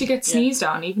 And then she gets sneezed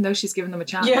on, even though she's given them a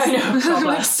chance. Yeah, I know.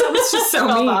 That's just so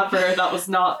mean. Not bad for her. That was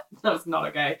not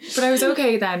okay. But I was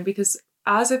okay then, because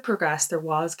as it progressed, there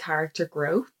was character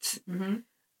growth,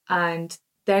 and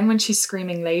then when she's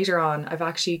screaming later on,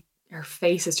 her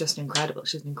face is just incredible.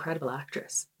 She's an incredible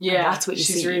actress. Yeah, and that's what you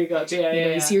see. She's really good.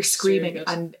 Yeah. You see her screaming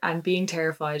and being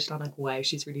terrified, and I'm like, wow,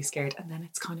 she's really scared. And then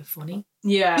it's kind of funny.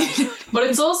 Yeah, but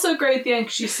it's also great at the end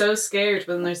because she's so scared.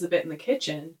 But then there's the bit in the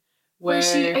kitchen where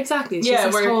she's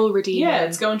whole redeeming. Yeah,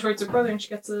 it's going towards her brother, and she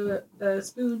gets a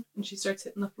spoon and she starts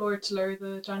hitting the floor to lure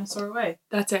the dinosaur away.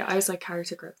 That's it. I was like,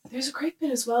 character growth. There's a great bit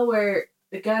as well where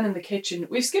again in the kitchen.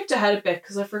 We've skipped ahead a bit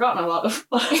because I've forgotten a lot of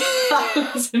what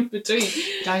happens in between.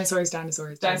 Dinosaurs.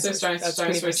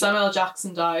 Samuel L.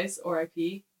 Jackson dies,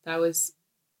 R.I.P. That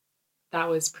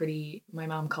was pretty. My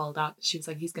mom called that. She was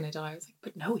like, "He's gonna die." I was like,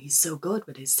 "But no, he's so good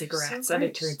with his cigarettes." And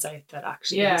it turns out that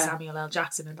actually he's Samuel L.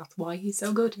 Jackson, and that's why he's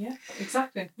so good. Yeah,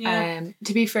 exactly. Yeah.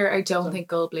 To be fair, I don't think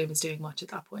Goldblum is doing much at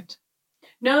that point.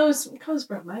 No, it's because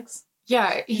broken legs.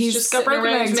 Yeah, he's just got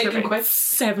broken legs for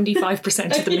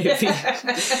 75% of the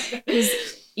movie.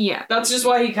 Yeah. That's just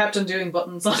why he kept on doing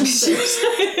buttons on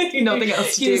nothing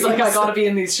else to do. He's like, I gotta be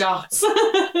in these shots.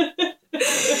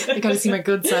 I gotta see my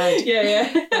good side.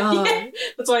 Yeah.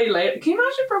 That's why he lay. Can you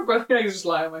imagine if broken legs just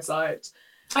lie on my side?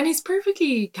 And he's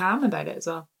perfectly calm about it as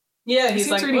well. Yeah, he's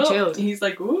like really chilled. He's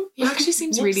like, ooh. He actually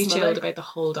seems really chilled about the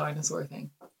whole dinosaur thing.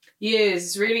 He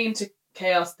is. He's really into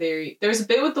chaos theory. There's a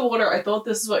bit with the water. I thought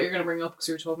this is what you're going to bring up because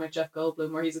we were talking about Jeff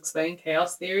Goldblum, where he's explaining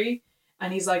chaos theory,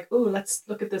 and he's like, "Oh, let's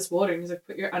look at this water." And he's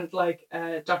like,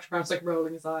 Dr. Brown's like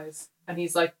rolling his eyes, and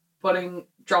he's like putting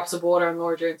drops of water on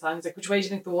Laura Dern's hand. He's like, "Which way do you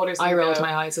think the water's going to go?" I rolled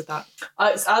my eyes at that.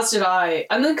 As did I.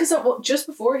 And then because just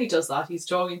before he does that, he's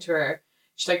talking to her.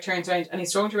 She like turns around and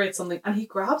he's talking to her about something, and he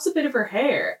grabs a bit of her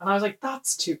hair, and I was like,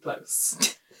 "That's too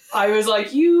close." I was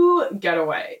like, "You get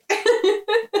away."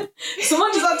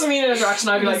 Someone does that to me in an interaction,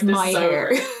 I'd be like, "This is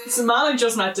over." So man I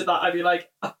just met did that, I'd be like,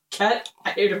 "Oh, get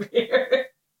out of here."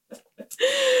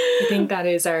 I think that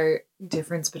is our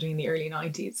difference between the early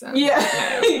 90s and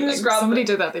somebody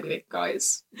did that, they'd be like,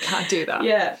 "Guys, can't do that."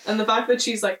 Yeah, and the fact that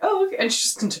she's like, "Oh, okay," and she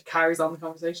just carries on the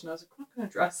conversation. I was like, "What kind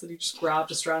of dress did you just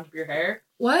grabbed a strand of your hair?"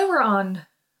 While we're on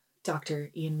Dr.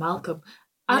 Ian Malcolm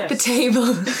at the table.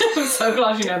 I'm so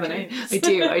glad you know the name.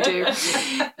 I do.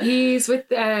 He's with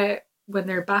when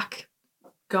they're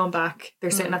going back,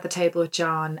 they're sitting at the table with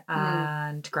John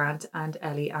and Grant and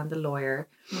Ellie and the lawyer,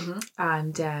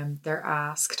 and they're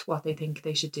asked what they think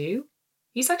they should do.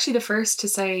 He's actually the first to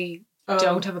say,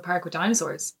 "Don't have a park with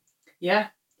dinosaurs." Yeah,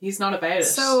 he's not about it.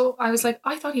 So I was like,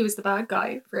 I thought he was the bad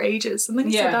guy for ages, and then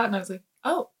he said that, and I was like,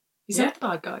 "Oh, he's not the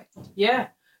bad guy." Yeah.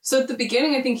 So at the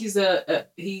beginning, I think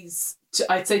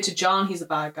I'd say to John, he's a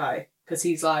bad guy because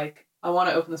he's like, "I want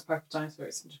to open this park with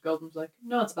dinosaurs," and Goldblum's like,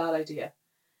 "No, it's a bad idea."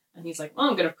 And he's like, "Oh,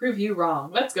 I'm going to prove you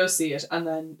wrong. Let's go see it." And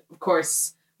then, of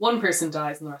course, one person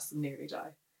dies and the rest of them nearly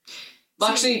die. Well,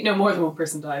 actually, no, more than one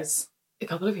person dies. A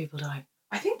couple of people die.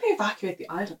 I think they evacuate the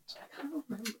island. I can't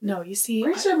remember. No, you see...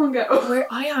 Where did everyone go? Where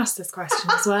I asked this question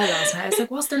as well last night. I was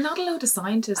like, was there not a load of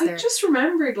scientists there? I just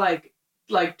remembered, like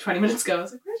 20 minutes ago, I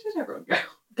was like, where did everyone go?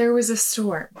 There was a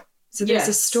storm. So there's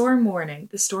a storm warning.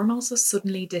 The storm also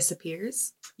suddenly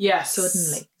disappears. Yes.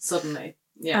 Suddenly.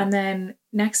 Yeah. And then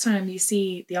next time you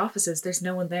see the offices, there's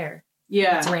no one there.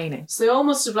 Yeah. It's raining. So they all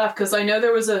must have left because I know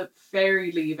there was a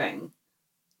ferry leaving.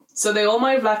 So they all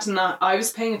might have left in that. I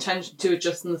was paying attention to it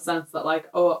just in the sense that like,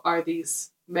 oh, are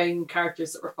these main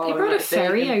characters that we're following? They brought a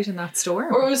ferry out in that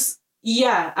storm. Or it was,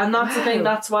 and that's the thing.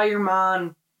 That's why your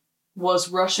man was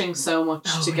rushing so much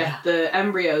to get the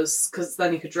embryos, because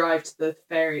then he could drive to the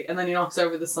ferry, and then he knocks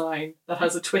over the sign that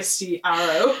has a twisty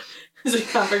arrow, so he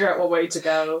can't figure out what way to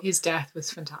go. His death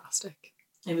was fantastic.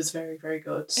 It was very, very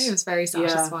good. It was very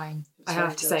satisfying, I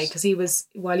have to say, because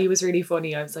while he was really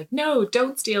funny, I was like, no,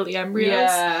 don't steal the embryos.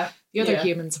 Yeah. The other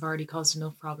humans have already caused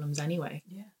enough problems anyway.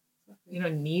 Yeah. You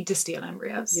don't need to steal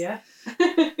embryos. Yeah.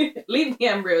 Leave the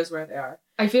embryos where they are.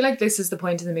 I feel like this is the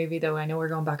point in the movie, though. I know we're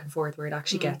going back and forth where it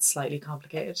actually gets slightly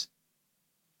complicated.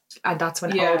 And that's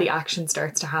when all the action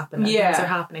starts to happen. And things are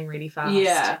happening really fast.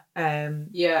 Yeah.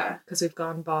 Because we've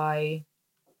gone by...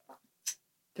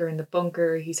 They're in the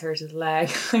bunker. He's hurt his leg.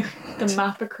 The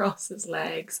map across his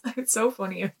legs. It's so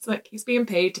funny. It's like he's being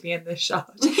paid to be in this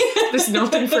shot. There's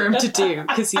nothing for him to do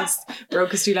because he's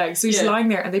broke his two legs. So he's lying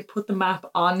there and they put the map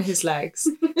on his legs.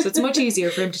 So it's much easier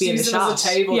for him to be in the shot. As a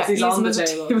table. Yeah, he's on the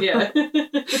table. Yeah.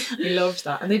 I loved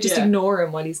that. And they just ignore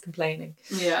him while he's complaining.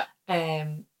 Yeah.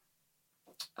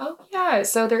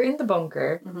 So they're in the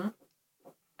bunker. Mm-hmm.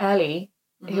 Ellie,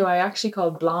 who I actually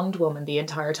called Blonde Woman the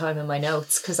entire time in my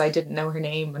notes because I didn't know her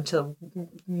name until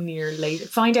near later.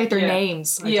 Find out their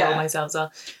names, I told myself. So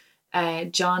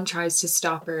John tries to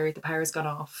stop her. The power's gone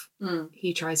off.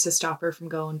 He tries to stop her from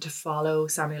going to follow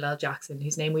Samuel L. Jackson,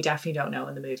 whose name we definitely don't know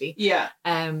in the movie. Yeah.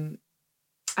 And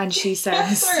she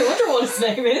says... Sorry, I wonder what his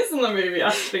name is in the movie,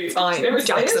 actually. Fine,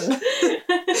 Jackson.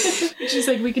 She's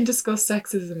like, we can discuss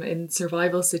sexism in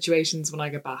survival situations when I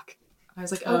get back. I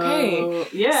was like, okay.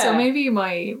 So maybe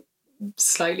my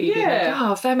slightly being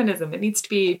like, feminism, it needs to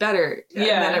be better.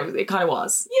 Yeah. And then it kind of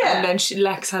was. Yeah. And then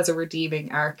Lex has a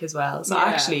redeeming arc as well. So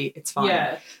actually, it's fine.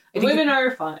 Yeah. The women are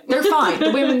fine. They're fine.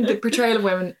 The portrayal of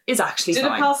women is actually fine.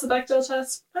 Did it pass the Bechdel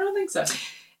test? I don't think so.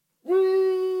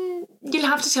 You'll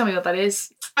have to tell me what that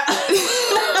is.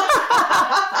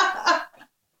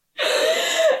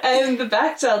 The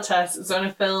Bechdel test is when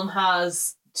a film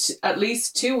has at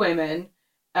least two women,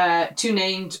 two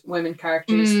named women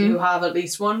characters who have at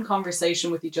least one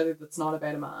conversation with each other that's not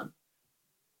about a man.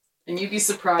 And you'd be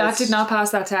surprised. That did not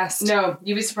pass that test. No,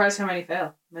 you'd be surprised how many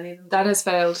fail. Many of them. That has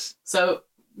failed. So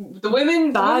the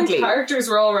women characters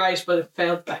were all right, but it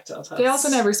failed Bechdel test. They also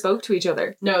never spoke to each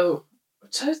other. No.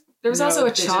 There was also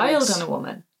a child and a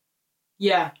woman.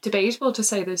 Yeah. Debatable to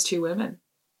say there's two women.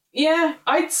 Yeah,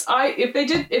 if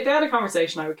they had a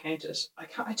conversation, I would count it.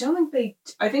 I don't think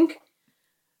I think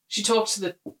she talked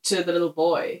to the little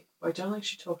boy. I don't think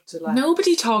she talked to Lex.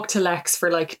 Nobody talked to Lex for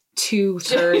like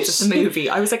 2/3 of the movie.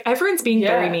 I was like, everyone's being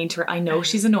very mean to her. I know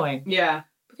she's annoying. Yeah.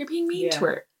 But they're being mean to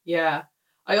her. Yeah.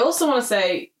 I also want to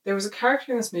say there was a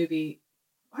character in this movie.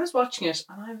 I was watching it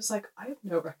and I was like, I have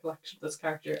no recollection of this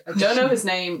character. I don't know his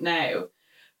name now,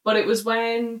 but it was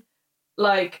when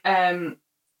it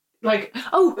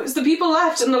was the people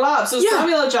left in the lab. So it was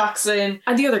Samuel L. Jackson.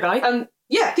 And the other guy. And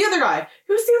yeah, the other guy.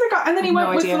 Who was the other guy? And then he went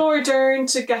with idea. Laura Dern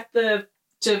to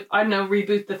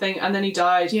reboot the thing, and then he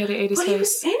died. Yeah, they ate his face. But he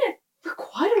was in it for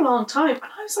quite a long time. And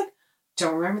I was like,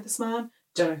 don't remember this man.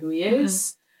 Don't know who he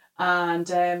is. And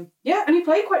and he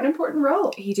played quite an important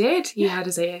role. He did. He had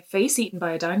his face eaten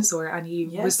by a dinosaur, and he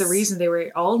was the reason they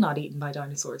were all not eaten by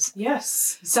dinosaurs.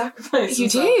 Yes, he sacrificed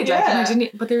himself. Did. Yeah. And I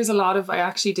didn't. But there's I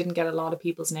actually didn't get a lot of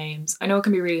people's names. I know it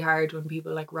can be really hard when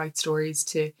people like write stories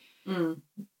to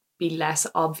be less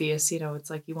obvious. You know, it's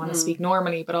like you want to speak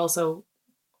normally, but also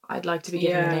I'd like to be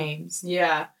given the names.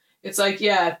 Yeah, it's like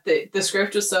the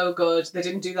script was so good. They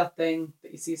didn't do that thing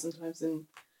that you see sometimes in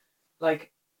like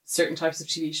certain types of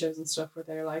TV shows and stuff where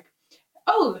they're like,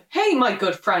 oh, hey, my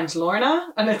good friend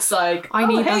Lorna. And it's like, I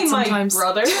need that sometimes. My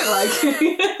brother.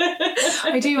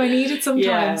 I do. I need it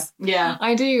sometimes. Yeah.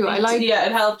 I do.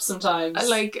 It helps sometimes.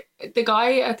 Like the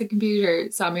guy at the computer,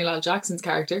 Samuel L. Jackson's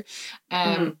character,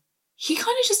 he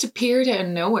kind of just appeared out of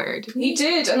nowhere. He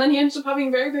did. And then he ended up having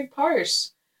a very big part.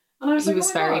 And I was he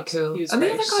was very cool. And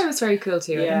the other guy was very cool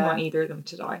too. I didn't want either of them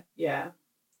to die. Yeah.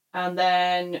 And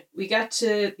then we get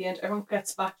to the end. Everyone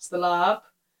gets back to the lab.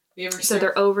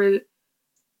 They're over.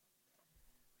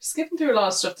 Skipping through a lot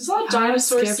of stuff. There's a lot of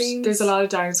dinosaur scenes. There's a lot of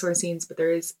dinosaur scenes, but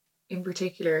there is, in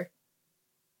particular,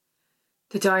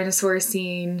 the dinosaur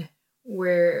scene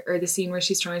or the scene where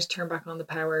she's trying to turn back on the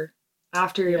power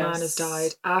after your man has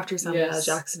died, after Samuel L.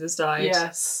 Jackson has died.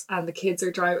 Yes. And the kids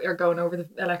are going over the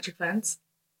electric fence.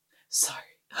 Sorry.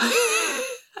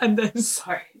 And then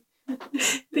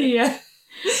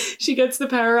she gets the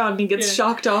power on and he gets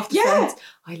shocked off the fence.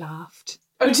 I laughed.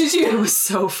 Oh, did you? It was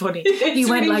so funny. He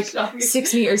went like shocking.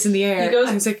 6 meters in the air. He goes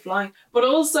and he's like flying. But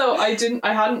also, I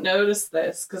hadn't noticed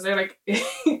this because they're like,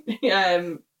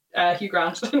 Hugh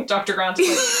Grant, Dr. Grant is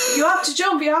like, you have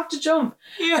to jump.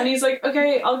 Yeah. And he's like,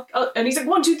 okay, I'll and he's like,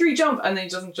 1, 2, 3, jump. And then he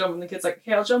doesn't jump. And the kid's like,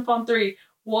 okay, I'll jump on 3.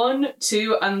 1,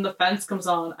 2, and the fence comes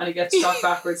on and he gets shot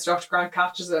backwards. Dr. Grant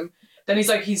catches him. Then he's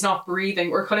like, he's not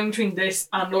breathing. We're cutting between this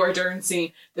and Laura Dern's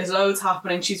scene. There's loads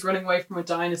happening. She's running away from a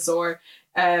dinosaur.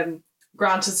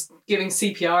 Grant is giving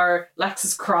CPR. Lex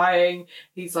is crying.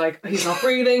 He's like, he's not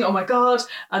breathing. Oh my God.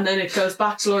 And then it goes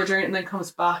back to Laura Dern and then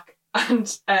comes back. And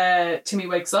Timmy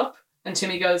wakes up and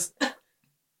Timmy goes,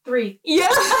 3. Yeah.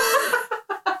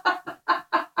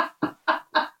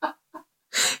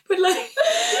 But like...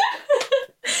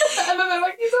 and then they're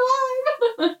like, he's alive.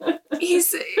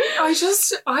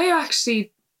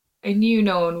 I knew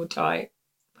no one would die,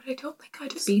 but I don't think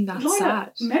I'd have been that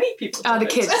sad. Many people died. The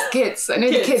kids. I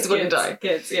knew the kids wouldn't die.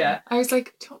 Kids, yeah. I was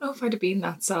like, I don't know if I'd have been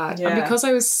that sad. Yeah. And because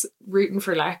I was rooting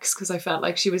for Lex, because I felt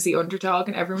like she was the underdog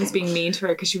and everyone was being mean to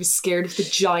her because she was scared of the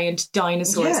giant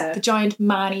dinosaurs, the giant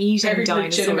man-eating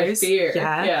dinosaurs. Legitimate fear.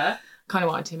 Yeah. Kind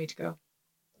of wanted Timmy to go.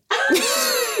 A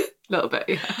little bit,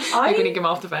 yeah. I couldn't get him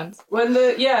off the fence. When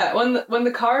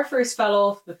the car first fell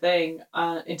off the thing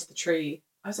into the tree,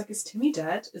 I was like, is Timmy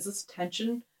dead? Is this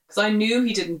tension? Because I knew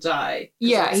he didn't die.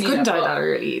 Yeah, he couldn't die that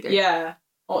early either. Yeah.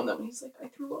 Oh no, he's like, I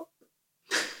threw up.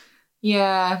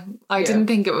 Yeah, I didn't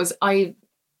think it was... I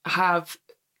have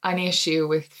an issue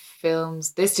with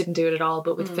films. This didn't do it at all,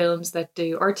 but with films that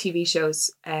do... Or TV shows,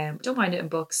 don't mind it in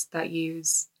books, that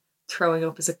use throwing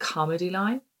up as a comedy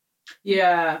line.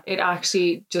 Yeah. It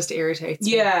actually just irritates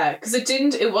me. Yeah, because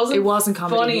it wasn't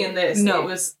comedy. Funny in this. No. It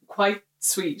was quite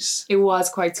sweet. It was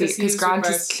quite sweet because Grant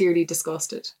is clearly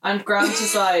disgusted. And Grant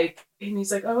is like, and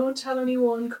he's like, I won't tell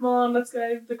anyone. Come on, let's get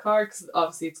out of the car because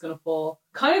obviously it's going to fall.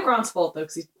 Kind of Grant's fault though,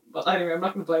 because anyway, I'm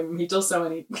not going to blame him. He does so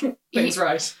many things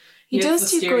right. He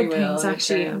does do good things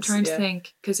actually. I'm trying to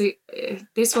think because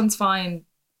this one's fine.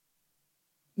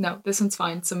 No, this one's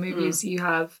fine. Some movies you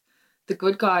have the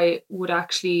good guy would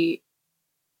actually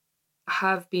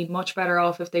have been much better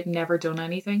off if they'd never done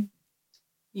anything.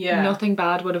 Yeah. Nothing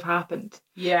bad would have happened.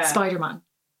 Yeah. Spider-Man.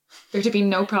 There'd have been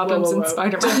no problems in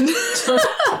Spider-Man.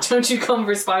 Don't you come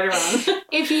for Spider-Man.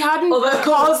 If he hadn't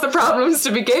caused the problems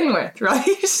to begin with, right?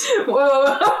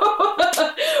 Whoa.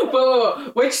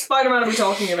 Which Spider-Man are we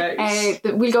talking about?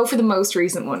 We'll go for the most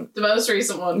recent one. The most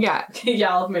recent one? Yeah.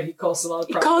 Yeah, I'll admit he caused a lot of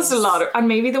problems. He caused a lot of... And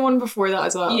maybe the one before that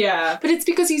as well. Yeah. But it's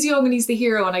because he's young and he's the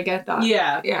hero, and I get that.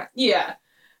 Yeah.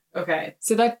 Okay.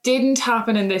 So that didn't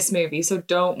happen in this movie, so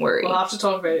don't worry. We'll have to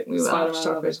talk about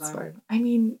Spider-Man. I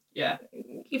mean... Yeah.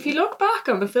 If you look back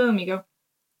on the film, you go,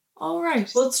 all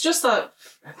right. Well, it's just that...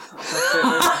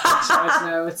 I don't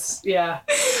know. It's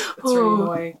really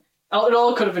annoying. It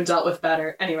all could have been dealt with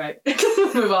better. Anyway,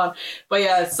 move on. But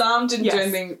yeah, Sam didn't do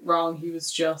anything wrong. He was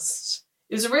just...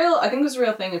 I think it was a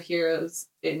real thing of heroes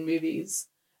in movies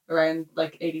around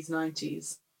like 80s,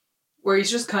 90s, where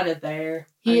he's just kind of there.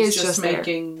 He's just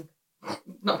making...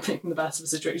 Not making the best of a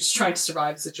situation, just trying to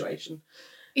survive the situation.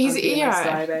 He's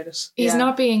about it. He's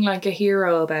not being like a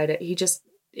hero about it. He just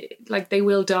like they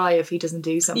will die if he doesn't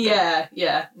do something. Yeah,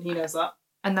 he knows that.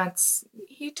 And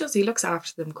he looks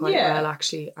after them quite well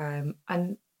actually. And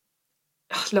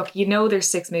look, there's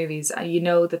 6 movies and you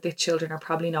know that the children are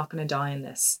probably not going to die in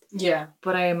this. Yeah.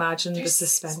 But I imagine the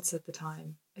suspense at the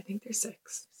time. I think there's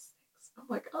 6. Oh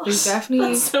my gosh. There's definitely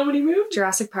that's so many movies.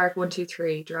 Jurassic Park 1, 2,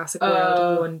 3, Jurassic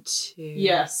World 1, 2.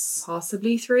 Yes.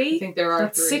 Possibly 3. I think there are 3.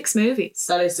 That's 6 movies.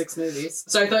 That is 6 movies.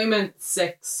 So I thought you meant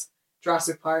 6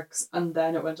 Jurassic Parks and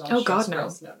then it went on. Oh God, no.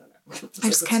 No. I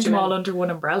just count them all under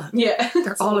one umbrella. Yeah.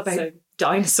 They're all about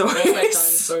dinosaurs. All about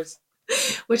dinosaurs.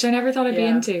 Which I never thought I'd be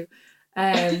into.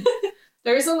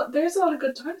 There's a lot of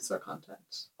good dinosaur content.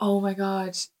 Oh my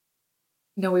God.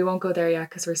 No, we won't go there yet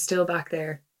because we're still back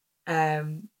there.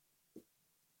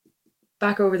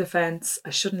 Back over the fence.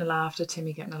 I shouldn't have laughed at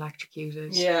Timmy getting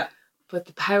electrocuted. Yeah. But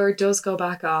the power does go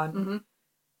back on. Mm-hmm.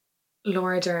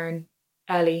 Laura Dern,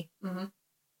 Ellie,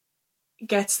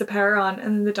 gets the power on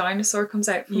and then the dinosaur comes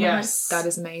out from yes. That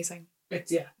is amazing.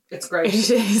 It's great.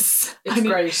 It is. It's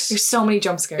great. There's so many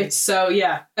jump scares.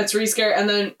 It's really scary. And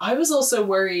then I was also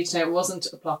worried, now it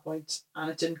wasn't a plot point and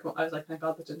it didn't come, I was like, thank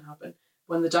God that didn't happen.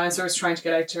 When the dinosaur was trying to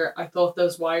get out to her, I thought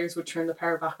those wires would turn the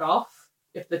power back off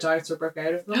if the dinosaur broke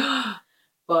out of them.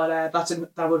 But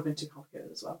that would have been too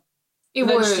complicated as well. It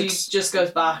would. She just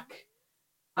goes back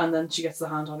and then she gets the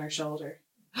hand on her shoulder.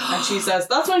 And she says,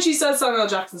 that's when she says Samuel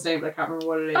Jackson's name, but I can't remember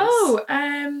what it is. Oh,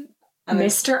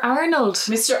 Mr. Arnold.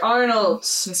 Mr. Arnold.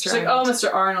 She's like, oh,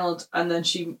 Mr. Arnold. And then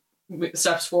she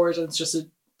steps forward and it's just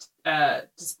a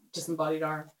disembodied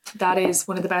arm. That is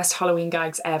one of the best Halloween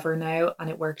gags ever now, and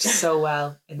it worked so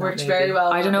well in that movie. Worked very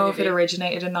well. I don't know if it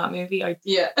originated in that movie. I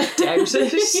doubt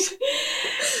it.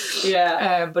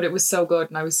 Yeah. But it was so good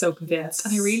and I was so convinced.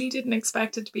 Yes. And I really didn't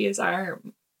expect it to be his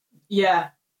arm. Yeah.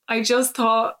 I just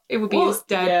thought it would be his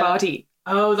dead body.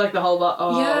 Oh, like the whole body.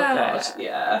 Oh, yeah. God.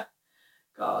 Yeah.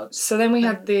 God. So then we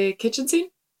had the kitchen scene.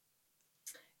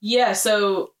 Yeah,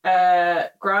 so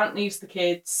Grant leaves the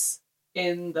kids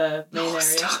in the main area.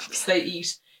 So they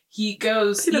eat.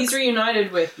 He's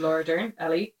reunited with Laura Dern,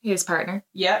 Ellie. His partner.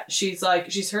 Yeah, she's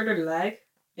hurt her leg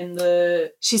in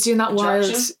the... She's doing that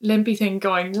wild limpy thing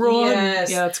going, run.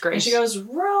 Yes. Yeah, that's great. And she goes,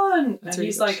 run. That's and really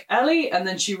he's good. like, Ellie. And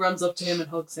then she runs up to him and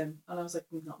hugs him. And I was like,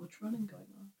 not much running going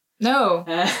on. No.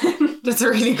 That's a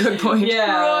really good point.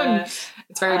 Yeah. Run.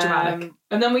 It's very dramatic.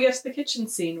 And then we get to the kitchen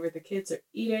scene where the kids are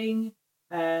eating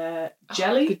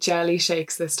jelly. The jelly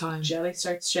shakes this time. Jelly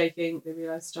starts shaking. They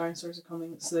realise the dinosaurs are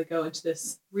coming. So they go into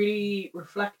this really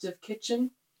reflective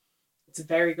kitchen. It's a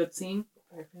very good scene.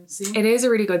 Very famous scene. It is a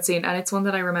really good scene. And it's one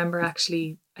that I remember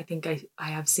actually, I think I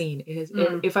have seen. It is.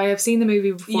 If I have seen the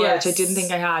movie before, which I didn't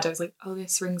think I had, I was like, oh,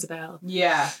 this rings a bell.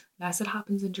 Yeah. Unless it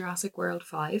happens in Jurassic World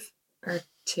 5 or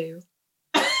 2.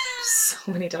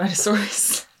 So many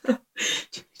dinosaurs. Oh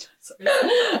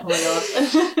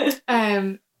my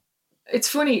God. It's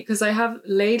funny because I have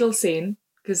ladle scene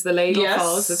because the ladle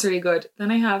falls. That's really good. Then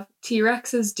I have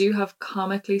T-Rexes do have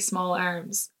comically small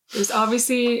arms. There's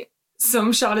obviously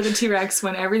some shot of the T-Rex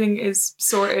when everything is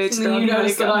sorted. You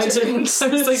noticed that I didn't. I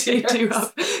was like, they do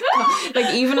have,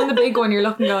 like even on the big one, you're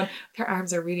looking going, their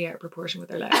arms are really out of proportion with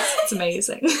their legs. It's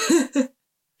amazing.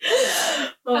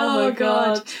 Oh my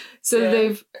God.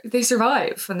 So they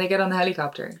survive when they get on the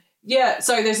helicopter. Yeah,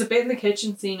 sorry, there's a bit in the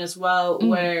kitchen scene as well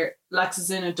where Lex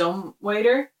is in a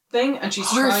dumbwaiter thing and she's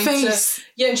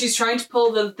she's trying to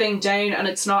pull the thing down and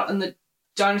it's not, and the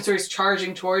dinosaur is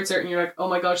charging towards her and you're like, oh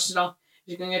my God, she's gonna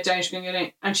get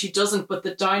down, and she doesn't, but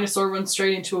the dinosaur runs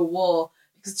straight into a wall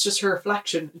because it's just her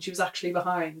reflection and she was actually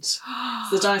behind. So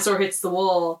the dinosaur hits the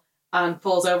wall and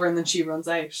falls over and then she runs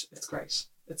out. It's great.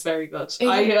 It's very good.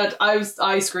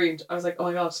 I screamed. I was like, oh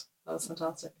my God, that was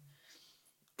fantastic.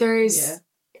 There is,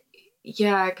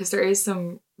 because there is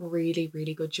some really,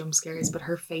 really good jump scares, but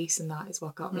her face in that is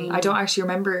what got me. I don't actually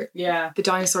remember the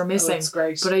dinosaur missing, it's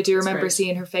great. But I do remember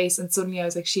seeing her face, and suddenly I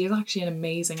was like, she is actually an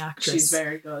amazing actress. She's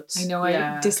very good. I know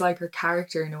I dislike her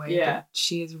character in a way, but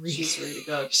she's really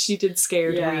good. She did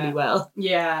Scared really well.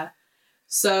 Yeah.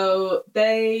 So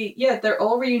they're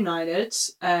all reunited.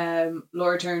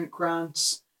 Laura Dern,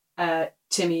 Grant,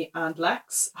 Timmy and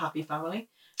Lex, happy family.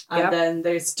 And then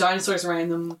there's dinosaurs around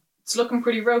them. It's looking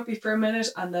pretty ropey for a minute,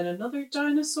 and then another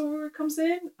dinosaur comes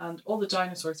in, and all the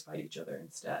dinosaurs fight each other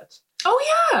instead.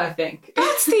 Oh yeah, I think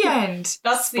that's the end.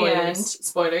 That's Spoilers. The end.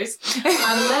 Spoilers.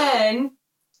 And then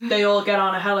they all get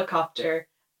on a helicopter,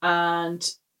 and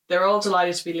they're all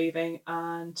delighted to be leaving.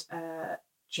 And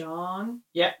John,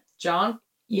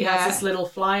 he has this little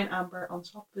flying amber on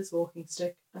top of his walking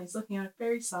stick, and he's looking at it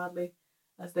very sadly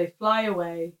as they fly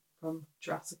away from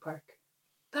Jurassic Park.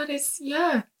 That is,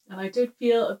 And I did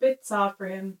feel a bit sad for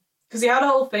him. Because he had a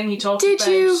whole thing he talked about. Did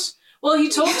you? Well, he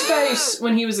talked about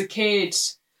when he was a kid.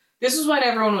 This was when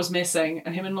everyone was missing.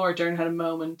 And him and Laura Dern had a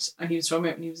moment. And he was talking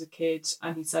about when he was a kid.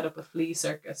 And he set up a flea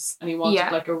circus. And he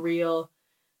wanted like a real,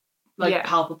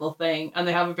 palpable thing. And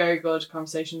they have a very good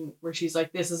conversation where she's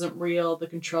like, this isn't real. The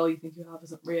control you think you have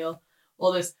isn't real.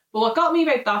 All this. But what got me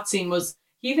about that scene was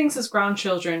he thinks his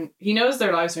grandchildren, he knows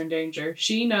their lives are in danger.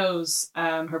 She knows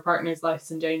her partner's life's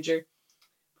in danger.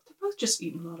 But they're both just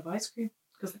eating a lot of ice cream.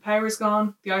 Because the power's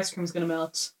gone, the ice cream's going to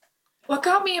melt. What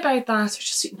got me about that... They're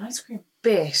just eating ice cream.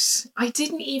 Bit. I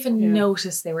didn't even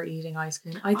notice they were eating ice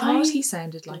cream. I thought he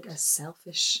sounded like a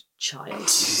selfish child.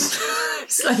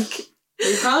 It's like...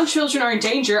 Your grandchildren are in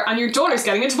danger and your daughter's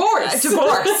getting a divorce.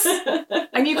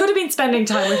 And you could have been spending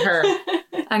time with her.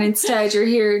 And instead you're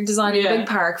here designing a big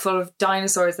park full of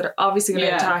dinosaurs that are obviously going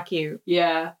to attack you.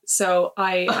 Yeah. So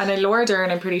Laura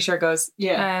Dern, I'm pretty sure, goes,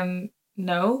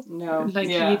 no. Like,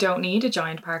 you don't need a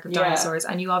giant park of dinosaurs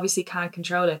and you obviously can't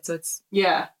control it. So it's...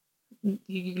 Yeah.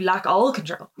 You lack all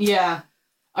control. Yeah.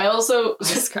 I also...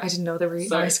 I didn't know they were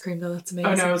eating ice cream though. That's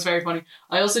amazing. Oh no, it was very funny.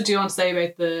 I also do want to say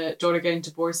about the daughter getting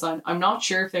divorced line. I'm not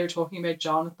sure if they were talking about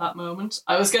John at that moment.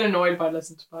 I was getting annoyed if I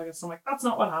listened to podcasts. I'm like, that's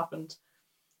not what happened.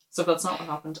 So if that's not what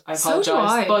happened, I apologise. So do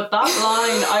I. But that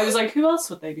line, I was like, who else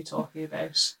would they be talking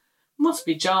about? Must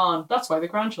be John. That's why the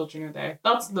grandchildren are there.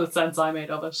 That's the sense I made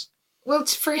of it. Well,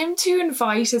 for him to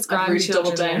invite his grandchildren... I've really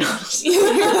doubled down on it.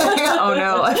 Oh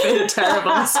no, I made a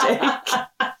terrible mistake.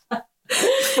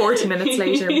 40 minutes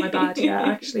later, my bad,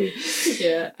 actually.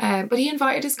 Yeah. But he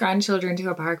invited his grandchildren to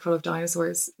a park full of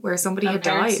dinosaurs where somebody had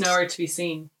died. Parents nowhere to be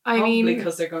seen. Probably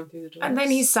because they're going through the doors. And then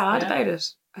he's sad about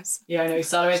it. Yeah, I know, he's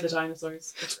sad about the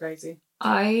dinosaurs. It's crazy.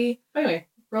 Anyway,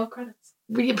 roll credits.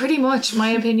 Pretty much, my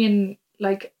opinion,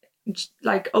 like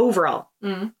overall,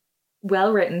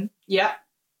 well written. Yeah.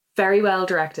 Very well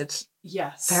directed.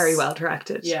 Yes. Very well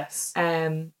directed. Yes.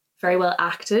 Very well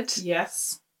acted.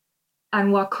 Yes.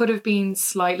 And what could have been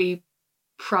slightly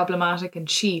problematic and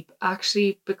cheap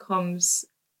actually becomes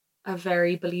a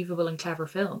very believable and clever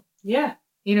film. Yeah.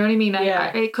 You know what I mean?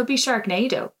 It could be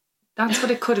Sharknado. That's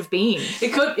what it could have been.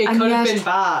 It could have been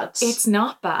bad. It's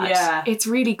not bad. Yeah. It's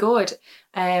really good.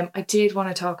 I did want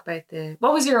to talk about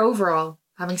what was your overall,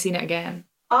 having seen it again?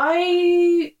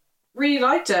 I really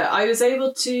liked it. I was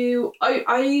able to...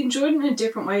 I enjoyed it in a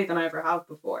different way than I ever have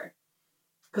before.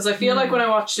 Because I feel like when I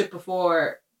watched it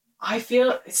before...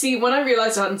 when I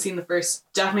realised I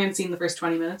definitely hadn't seen the first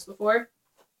 20 minutes before,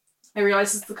 I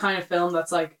realised it's the kind of film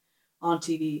that's like on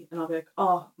TV and I'll be like,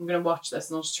 oh, I'm going to watch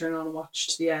this and I'll just turn it on and watch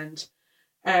to the end.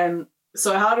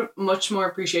 So I had a much more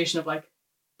appreciation of like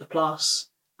the plot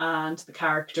and the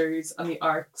characters and the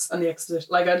arcs and the exposition.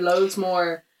 Like I had loads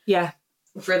more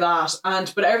for that.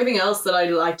 But everything else that I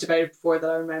liked about it before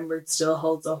that I remembered still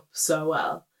holds up so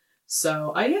well.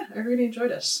 So I really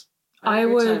enjoyed it. I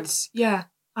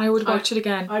would watch it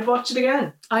again. I'd watch it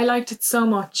again. I liked it so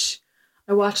much.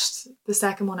 I watched the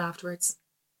second one afterwards.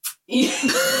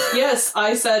 Yes,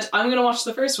 I said, I'm going to watch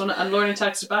the first one. And Lorna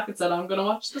texted back and said, I'm going to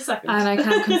watch the second. And I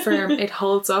can confirm it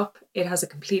holds up. It has a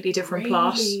completely different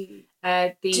plot. Do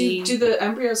the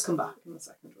embryos come back in the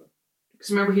second one?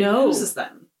 Because remember, he loses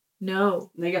them.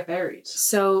 No. And they get buried.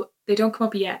 So they don't come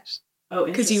up yet. Oh,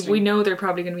 interesting. Because we know they're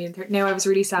probably going to be in third. No, I was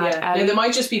really sad. Yeah. They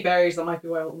might just be berries. That might be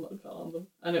why Elton fell on them.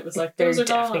 And it was like, they're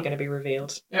definitely going to be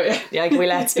revealed. Oh, yeah. Yeah, like,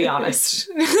 let's be honest.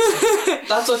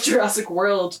 That's what Jurassic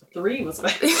World 3 was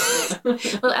about.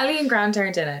 Well, Ellie and Grant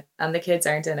aren't in it, and the kids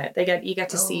aren't in it. You get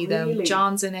to see them. Really?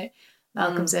 John's in it.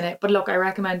 Malcolm's in it. But look, I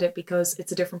recommend it because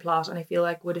it's a different plot, and I feel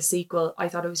like with a sequel, I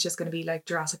thought it was just going to be like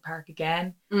Jurassic Park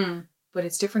again. But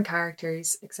it's different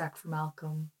characters except for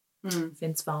Malcolm.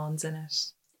 Vince Vaughn's in it.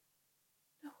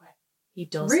 No way. He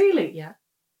does. Really? Yeah.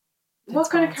 What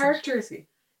kind of character is he?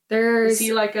 Is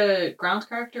he like a ground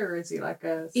character, or is he like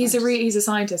a scientist? He's a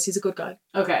scientist. He's a good guy.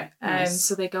 Okay. Nice.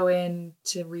 So they go in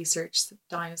to research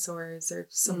dinosaurs or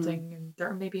something, and they're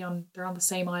on the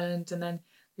same island, and then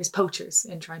there's poachers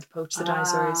in trying to poach the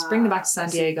dinosaurs, bring them back to San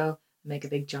Diego, and make a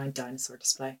big giant dinosaur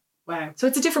display. Wow. So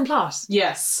it's a different plot.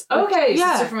 Yes. Okay.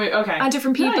 Yeah. So different, okay. And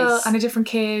different people and a different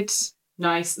kid.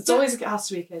 Nice. It's always, it has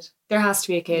to be a kid. There has to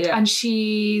be a kid. Yeah. And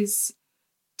she's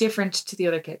different to the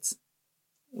other kids,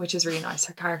 which is really nice.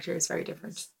 Her character is very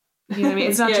different. You know what I mean?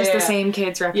 It's not just the same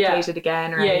kids replicated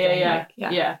again or anything.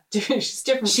 Yeah. She's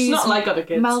different. She's not like other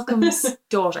kids. Malcolm's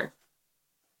daughter.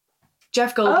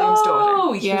 Jeff Goldblum's daughter.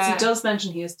 Oh, yes. He does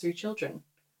mention he has 3 children,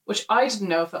 which I didn't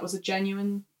know if that was a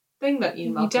genuine thing that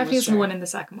Ian Malcolm He definitely has one in the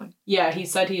second one. Yeah, he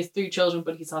said he has 3 children,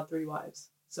 but he's had 3 wives.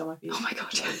 So it might be. Oh my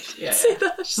god! Yeah. Say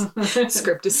that.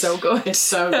 Script is so good. It's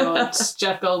so good.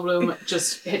 Jeff Goldblum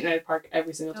just hitting it out of the park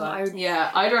every single time.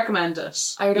 I'd recommend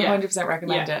it. I would 100%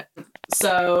 recommend it.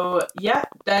 So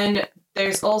then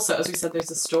there's also, as we said, there's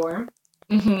a storm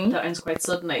that ends quite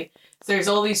suddenly. So there's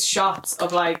all these shots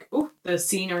of like the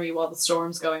scenery while the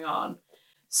storm's going on.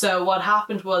 So what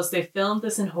happened was they filmed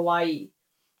this in Hawaii,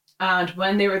 and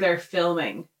when they were there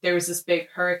filming, there was this big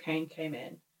hurricane came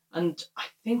in. And I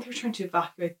think they were trying to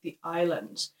evacuate the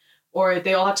island, or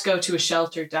they all had to go to a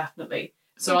shelter, definitely.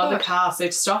 So all the cast,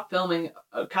 they'd stopped filming.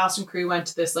 Cast and crew went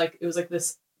to this, like, it was like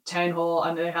this town hall,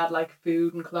 and they had like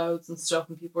food and clothes and stuff,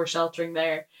 and people were sheltering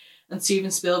there. And Steven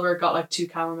Spielberg got like 2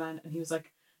 cameramen, and he was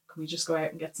like, can we just go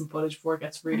out and get some footage before it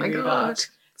gets really, really bad?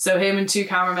 So him and 2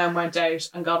 cameramen went out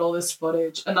and got all this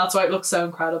footage, and that's why it looks so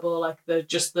incredible, like the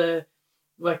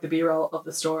B-roll of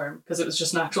the storm, because it was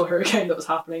just an actual hurricane that was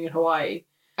happening in Hawaii.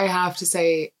 I have to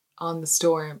say, on the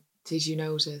storm, did you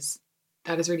notice?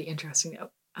 That is really interesting.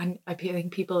 And I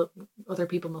think other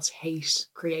people must hate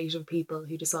creative people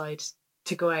who decide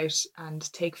to go out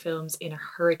and take films in a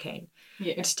hurricane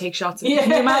and to take shots. Can you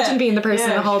imagine being the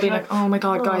person in the hall being like, oh my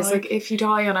god, guys, like if you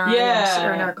die on our island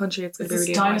or in our country, it's going to be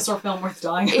really dinosaur film worth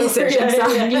dying. Is it?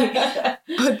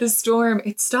 Exactly. But the storm,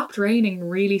 it stopped raining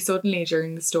really suddenly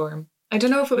during the storm. I don't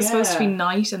know if it was supposed to be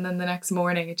night, and then the next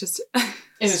morning it just...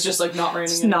 It was just like not raining.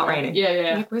 Just not raining.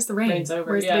 Yeah. Like, where's the rain? Rain's over.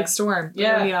 Where's the big storm? It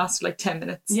only lasted like 10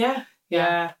 minutes.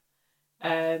 Yeah.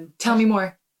 Tell me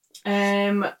more.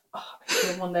 I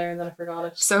had one there and then I forgot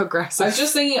it. So aggressive. I was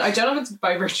just thinking, I don't know if it's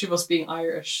by virtue of us being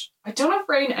Irish. I don't know if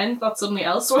rain ends that suddenly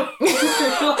elsewhere.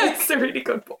 That's a really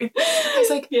good point. I was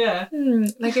like,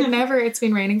 like it's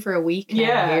been raining for a week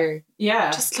now here. Yeah.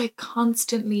 Just like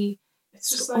constantly, it's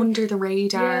just like, under the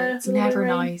radar. It's never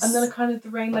nice. And then it kind of,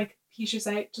 the rain like peters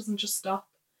out, doesn't just stop.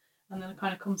 And then it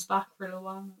kind of comes back for a little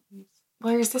while.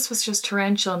 Whereas this was just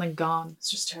torrential and then gone.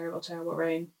 It's just terrible, terrible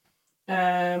rain.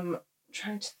 Trying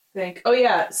to think. Oh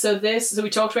yeah, so we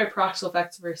talked about practical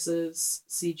effects versus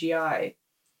CGI.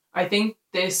 I think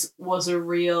this was a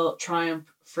real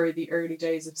triumph for the early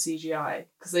days of CGI,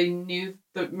 because they knew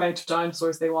the amount of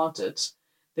dinosaurs they wanted.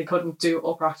 They couldn't do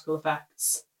all practical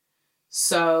effects.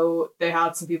 So they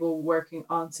had some people working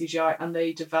on CGI, and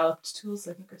they developed tools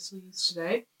I think are still used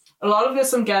today. A lot of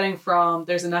this I'm getting from,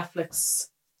 there's a Netflix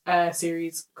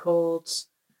series called,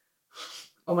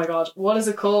 oh my god, what is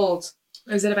it called?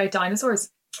 Is it about dinosaurs?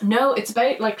 No, it's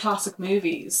about like classic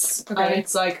movies. Okay. And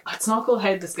it's like, it's not called How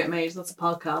Did This Get Made, that's a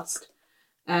podcast.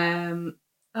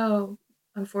 Oh,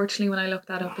 unfortunately when I looked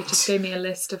that up, it just gave me a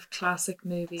list of classic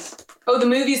movies. Oh, The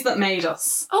Movies That Made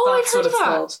Us. Oh, I've heard of that.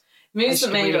 Called. Movies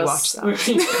That Made Us. We're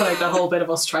like the whole bit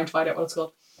of us trying to find out what it's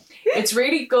called. It's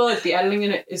really good. The editing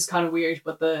in it is kind of weird,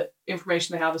 but the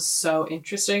information they have is so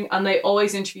interesting. And they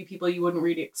always interview people you wouldn't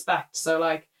really expect. So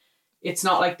like, it's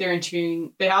not like they're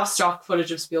interviewing, they have stock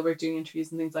footage of Spielberg doing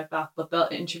interviews and things like that, but they'll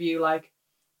interview like,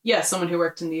 someone who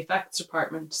worked in the effects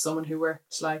department, someone who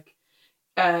worked like,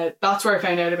 that's where I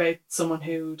found out about someone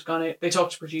who'd gone out, they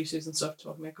talked to producers and stuff,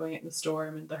 talking about going out in the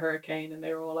storm and the hurricane, and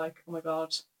they were all like, oh my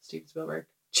god, Steven Spielberg,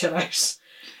 chill out.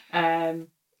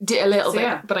 A little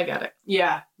bit, but I get it.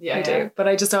 Yeah, I do. But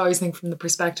I just always think from the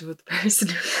perspective of the person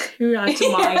who had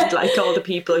to mind like all the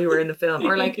people who were in the film,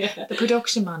 or like the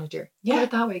production manager. Put it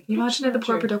that way. Can you imagine how the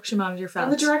poor production manager felt?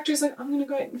 And the director's like, I'm going to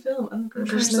go out and film. And the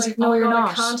producer's like, no, you're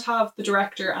not. I can't have the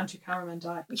director and 2 cameramen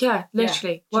die. Yeah,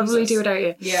 literally. What will we do without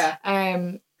you? Yeah.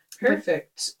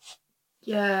 Perfect.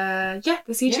 The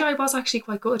CGI was actually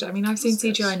quite good. I mean, I've seen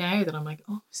CGI now that I'm like,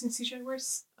 oh, I've seen CGI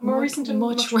worse. More recent and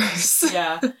much worse.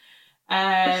 Yeah.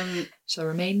 Shall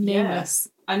remain nameless.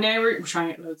 Yeah. And now we're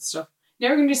trying out loads of stuff. Now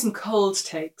we're going to do some cold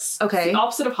takes. Okay. It's the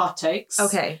opposite of hot takes.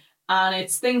 Okay. And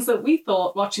it's things that we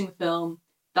thought watching the film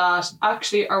that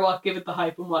actually are what give it the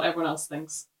hype and what everyone else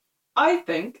thinks. I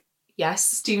think Yes.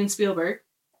 Steven Spielberg,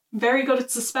 very good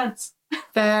at suspense.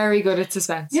 Very good at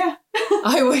suspense. Yeah.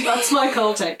 I would. That's my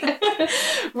cold take.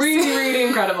 Really, really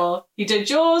incredible. He did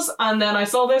Jaws, and then I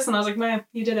saw this and I was like, man,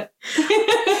 he did it.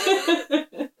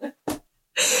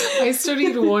 I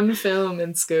studied one film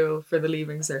in school for the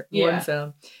Leaving Cert. Yeah. One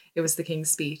film. It was The King's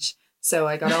Speech. So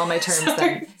I got all my terms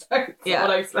then. Sorry, Yeah.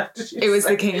 what I expected you to It was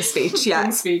say. The King's Speech, yeah.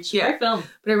 King's Speech. Yeah. Great film.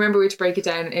 But I remember we had to break it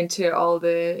down into all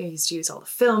the, he used to use all the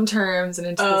film terms and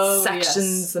into the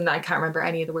sections, yes. and I can't remember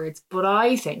any of the words. But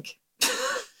I think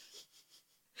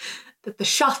that the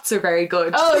shots are very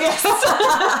good. Oh, yes.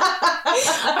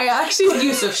 I actually Good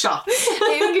use of shots.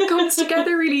 I think it comes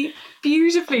together really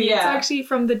beautifully. Yeah. It's actually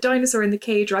from the dinosaur in the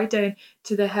cage right down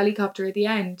to the helicopter at the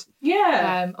end.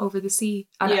 Yeah. Over the sea.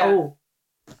 And Yeah.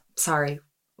 sorry,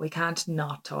 we can't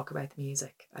not talk about the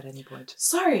music at any point.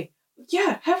 Sorry.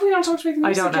 Yeah, have we not talked about the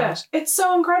music don't know. yet? It's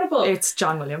so incredible. It's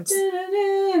John Williams.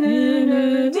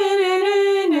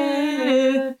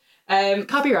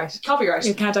 Copyright. Copyright.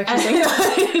 You can't actually sing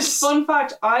it. Fun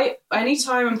fact,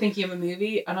 anytime I'm thinking of a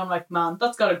movie and I'm like, man,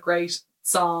 that's got a great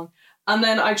song, and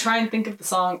then I try and think of the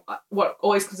song, what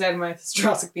always comes out of my mouth is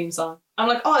Jurassic theme song. I'm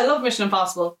like, oh, I love Mission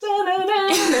Impossible.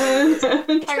 I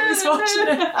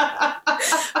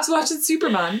was watching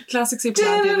Superman, classic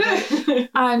Superman the other day.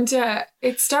 And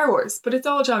it's Star Wars, but it's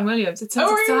all John Williams. It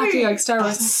sounds exactly like Star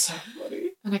Wars. That's so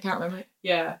funny. And I can't remember it.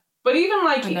 Yeah. But even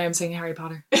like... And now I'm singing Harry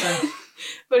Potter. Sorry.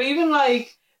 But even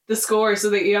like the score, so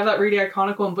that you have that really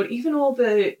iconic one, but even all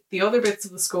the other bits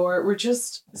of the score were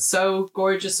just so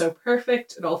gorgeous, so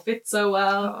perfect. It all fits so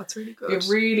well. Oh, it's really good. It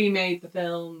really made the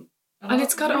film... And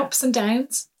it's got ups and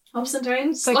downs. Ups and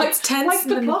downs. Like it's tense. Like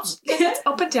the plot. It's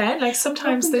up and down. Like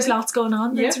sometimes there's lots going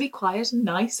on. Then Yeah. it's really quiet and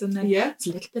nice. And then Yeah. it's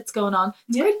little bits going on.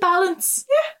 It's Yeah. a great balance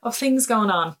of things going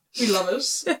on. We love it.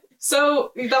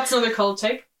 So that's another cold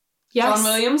take. Yes. John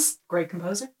Williams, great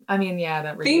composer. I mean, yeah,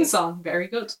 that really Theme is. song, very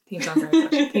good. Theme song, very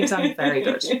good. Theme song, very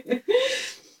good.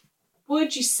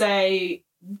 Would you say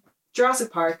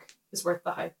Jurassic Park is worth the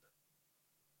hype?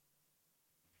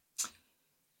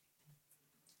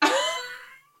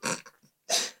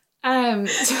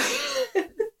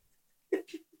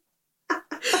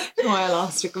 No, I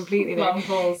lost it completely there. Long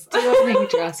pause. Do you think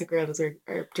Jurassic World is or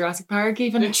Jurassic Park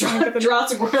even?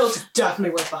 Jurassic World is definitely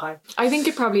worth the hype. I think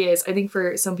it probably is. I think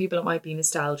for some people it might be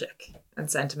nostalgic and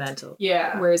sentimental.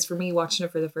 Yeah. Whereas for me, watching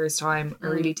it for the first time, I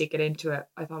really did get into it.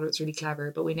 I thought it was really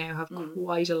clever. But we now have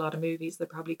quite a lot of movies that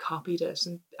probably copied it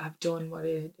and have done what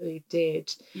it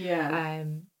did. Yeah.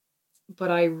 But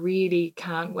I really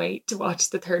can't wait to watch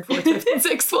the third, fourth, fifth, and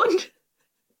sixth one.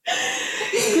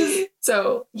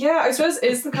 So yeah, I suppose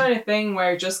it's the kind of thing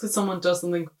where just because someone does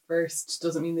something first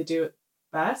doesn't mean they do it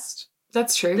best.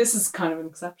 that's true. This is kind of an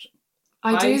exception.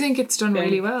 I do think it's done think-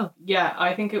 really well. Yeah,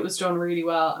 I think it was done really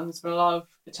well, and there's been a lot of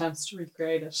attempts to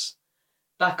recreate it.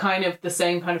 That kind of the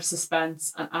same kind of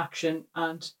suspense and action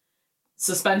and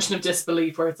suspension of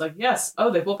disbelief where it's like, yes,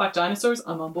 oh, they brought back dinosaurs,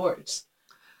 I'm on board.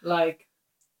 Like,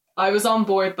 I was on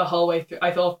board the whole way through. I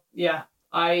thought, yeah,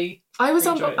 I was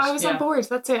on board.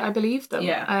 That's it. I believed them.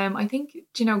 Yeah. I think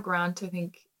Grant. I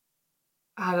think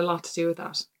had a lot to do with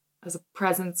that as a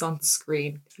presence on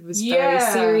screen. He was very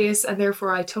serious, and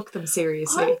therefore I took them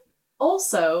seriously. I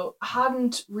also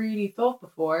hadn't really thought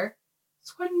before.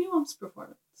 It's quite a nuanced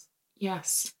performance.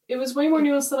 Yes, It was way more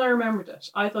nuanced than I remembered it.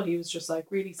 I thought he was just like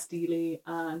really steely,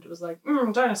 and it was like,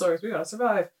 dinosaurs, we gotta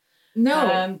survive.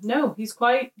 No, he's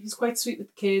quite sweet with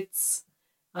the kids.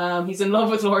 He's in love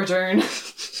with Laura Dern.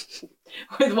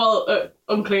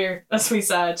 Unclear, as we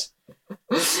said.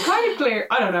 Kind of clear.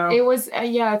 I don't know. it was.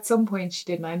 At some point she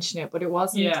did mention it, but it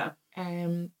wasn't. Yeah.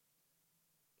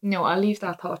 No, I'll leave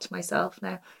that thought to myself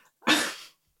now. I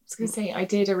was going to say, I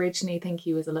did originally think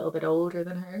he was a little bit older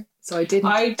than her, so I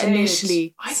didn't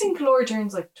initially. I think Laura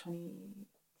Dern's like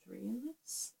 23 in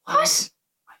this. What?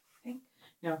 I think.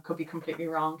 No, I could be completely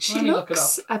wrong. She Let me look it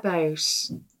looks up. about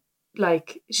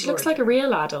like she looks Laura like a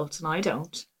real adult, and I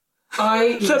don't.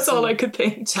 That's all I could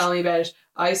think. Tell me about it.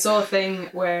 I saw a thing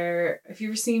where, have you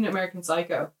ever seen American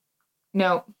Psycho?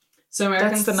 No, So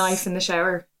that's the knife in the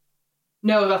shower.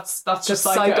 No, that's just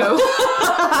Psycho.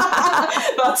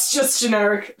 That's just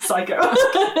generic Psycho.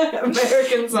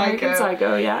 American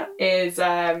Psycho. Yeah. Is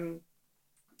oh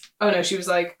no, she was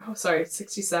like,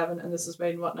 67, and this was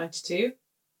made in what, 92?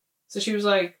 So she was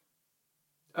like,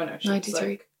 oh no, she 93. was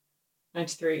like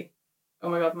 93. Oh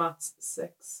my god, maths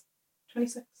 6.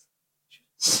 26.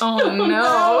 Oh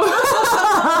no.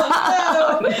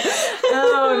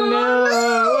 Oh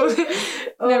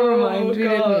no. Never mind. We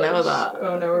didn't know that.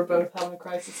 Oh no, we're both having a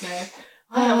crisis now.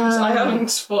 I haven't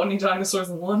fought any dinosaurs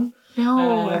in one.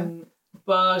 No.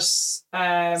 But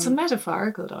some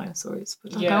metaphorical dinosaurs.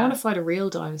 But like, I want to fight a real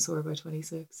dinosaur by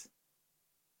 26.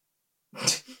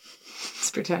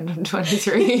 Let's pretend I'm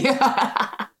 23.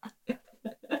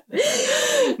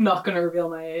 Not gonna reveal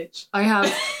my age. I have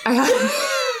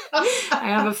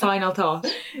a final thought.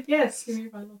 Yes, give me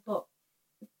your final thought.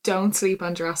 Don't sleep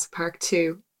on Jurassic Park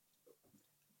 2.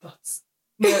 That's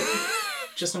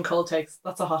just on cold takes.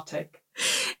 That's a hot take.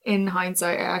 In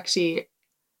hindsight,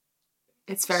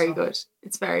 it's very good.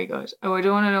 It's very good. Oh, I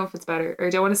don't want to know if it's better, or I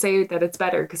don't want to say that it's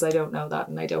better because I don't know that,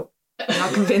 and I'm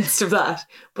not convinced of that.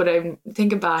 But I'm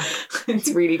thinking back, it's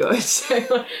really good.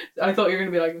 I thought you were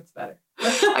gonna be like, it's better.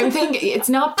 I'm thinking it's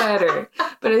not better,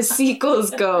 but as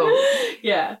sequels go,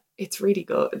 yeah, it's really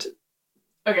good.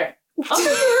 Okay, I'll be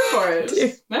here for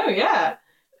it. No, yeah,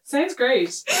 sounds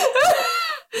great.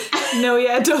 No,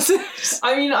 yeah, it doesn't.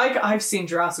 I mean, I've seen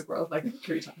Jurassic World like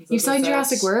 3 times. You've seen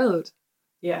Jurassic World?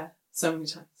 Yeah, so many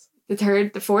times.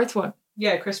 The fourth one?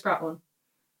 Yeah, Chris Pratt one.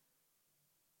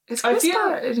 Is Chris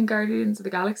Pratt in Guardians of the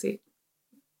Galaxy?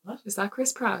 What? Is that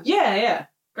Chris Pratt? Yeah.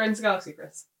 Guardians of the Galaxy,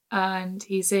 Chris. And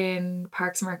he's in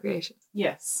Parks and Recreation.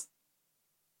 Yes.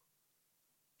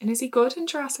 And is he good in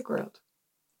Jurassic World?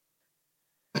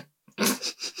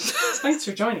 Thanks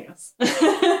for joining us.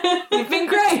 You've been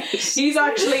great. He's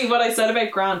actually what I said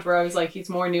about Grant, where I was like, he's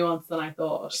more nuanced than I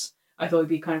thought. I thought he'd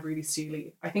be kind of really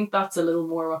steely. I think that's a little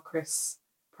more what Chris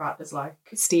Pratt is like.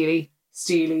 Steely.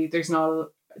 There's no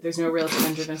real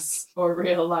tenderness or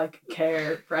real like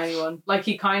care for anyone. Like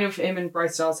him and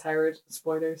Bryce Dallas Howard,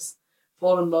 spoilers,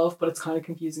 fall in love, but it's kind of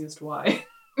confusing as to why.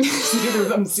 Neither of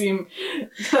them seem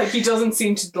like, he doesn't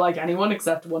seem to like anyone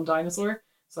except one dinosaur.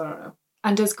 So I don't know.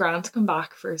 And does Grant come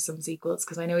back for some sequels?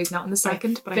 Because I know he's not in the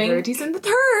second, but I heard he's in the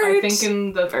third. I think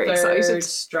in the Very third excited.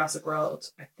 Jurassic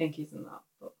World, I think he's in that,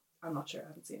 but I'm not sure. I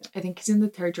haven't seen it. I think he's in the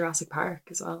third Jurassic Park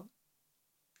as well.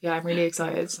 Yeah, I'm really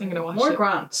excited. I'm going to watch more it.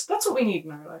 Grant. That's what we need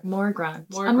in our life. More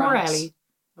Grant. More and Grant. more Ellie.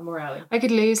 And more Ellie. I could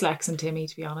lose Lex and Timmy,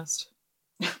 to be honest.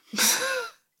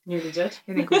 Nearly did.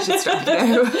 I think we should stop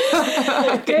now.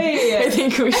 Okay. I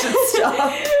think we should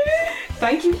stop.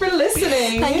 Thank you for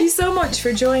listening. Thank you so much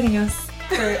for joining us.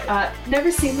 For Never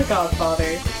Seen The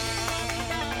Godfather.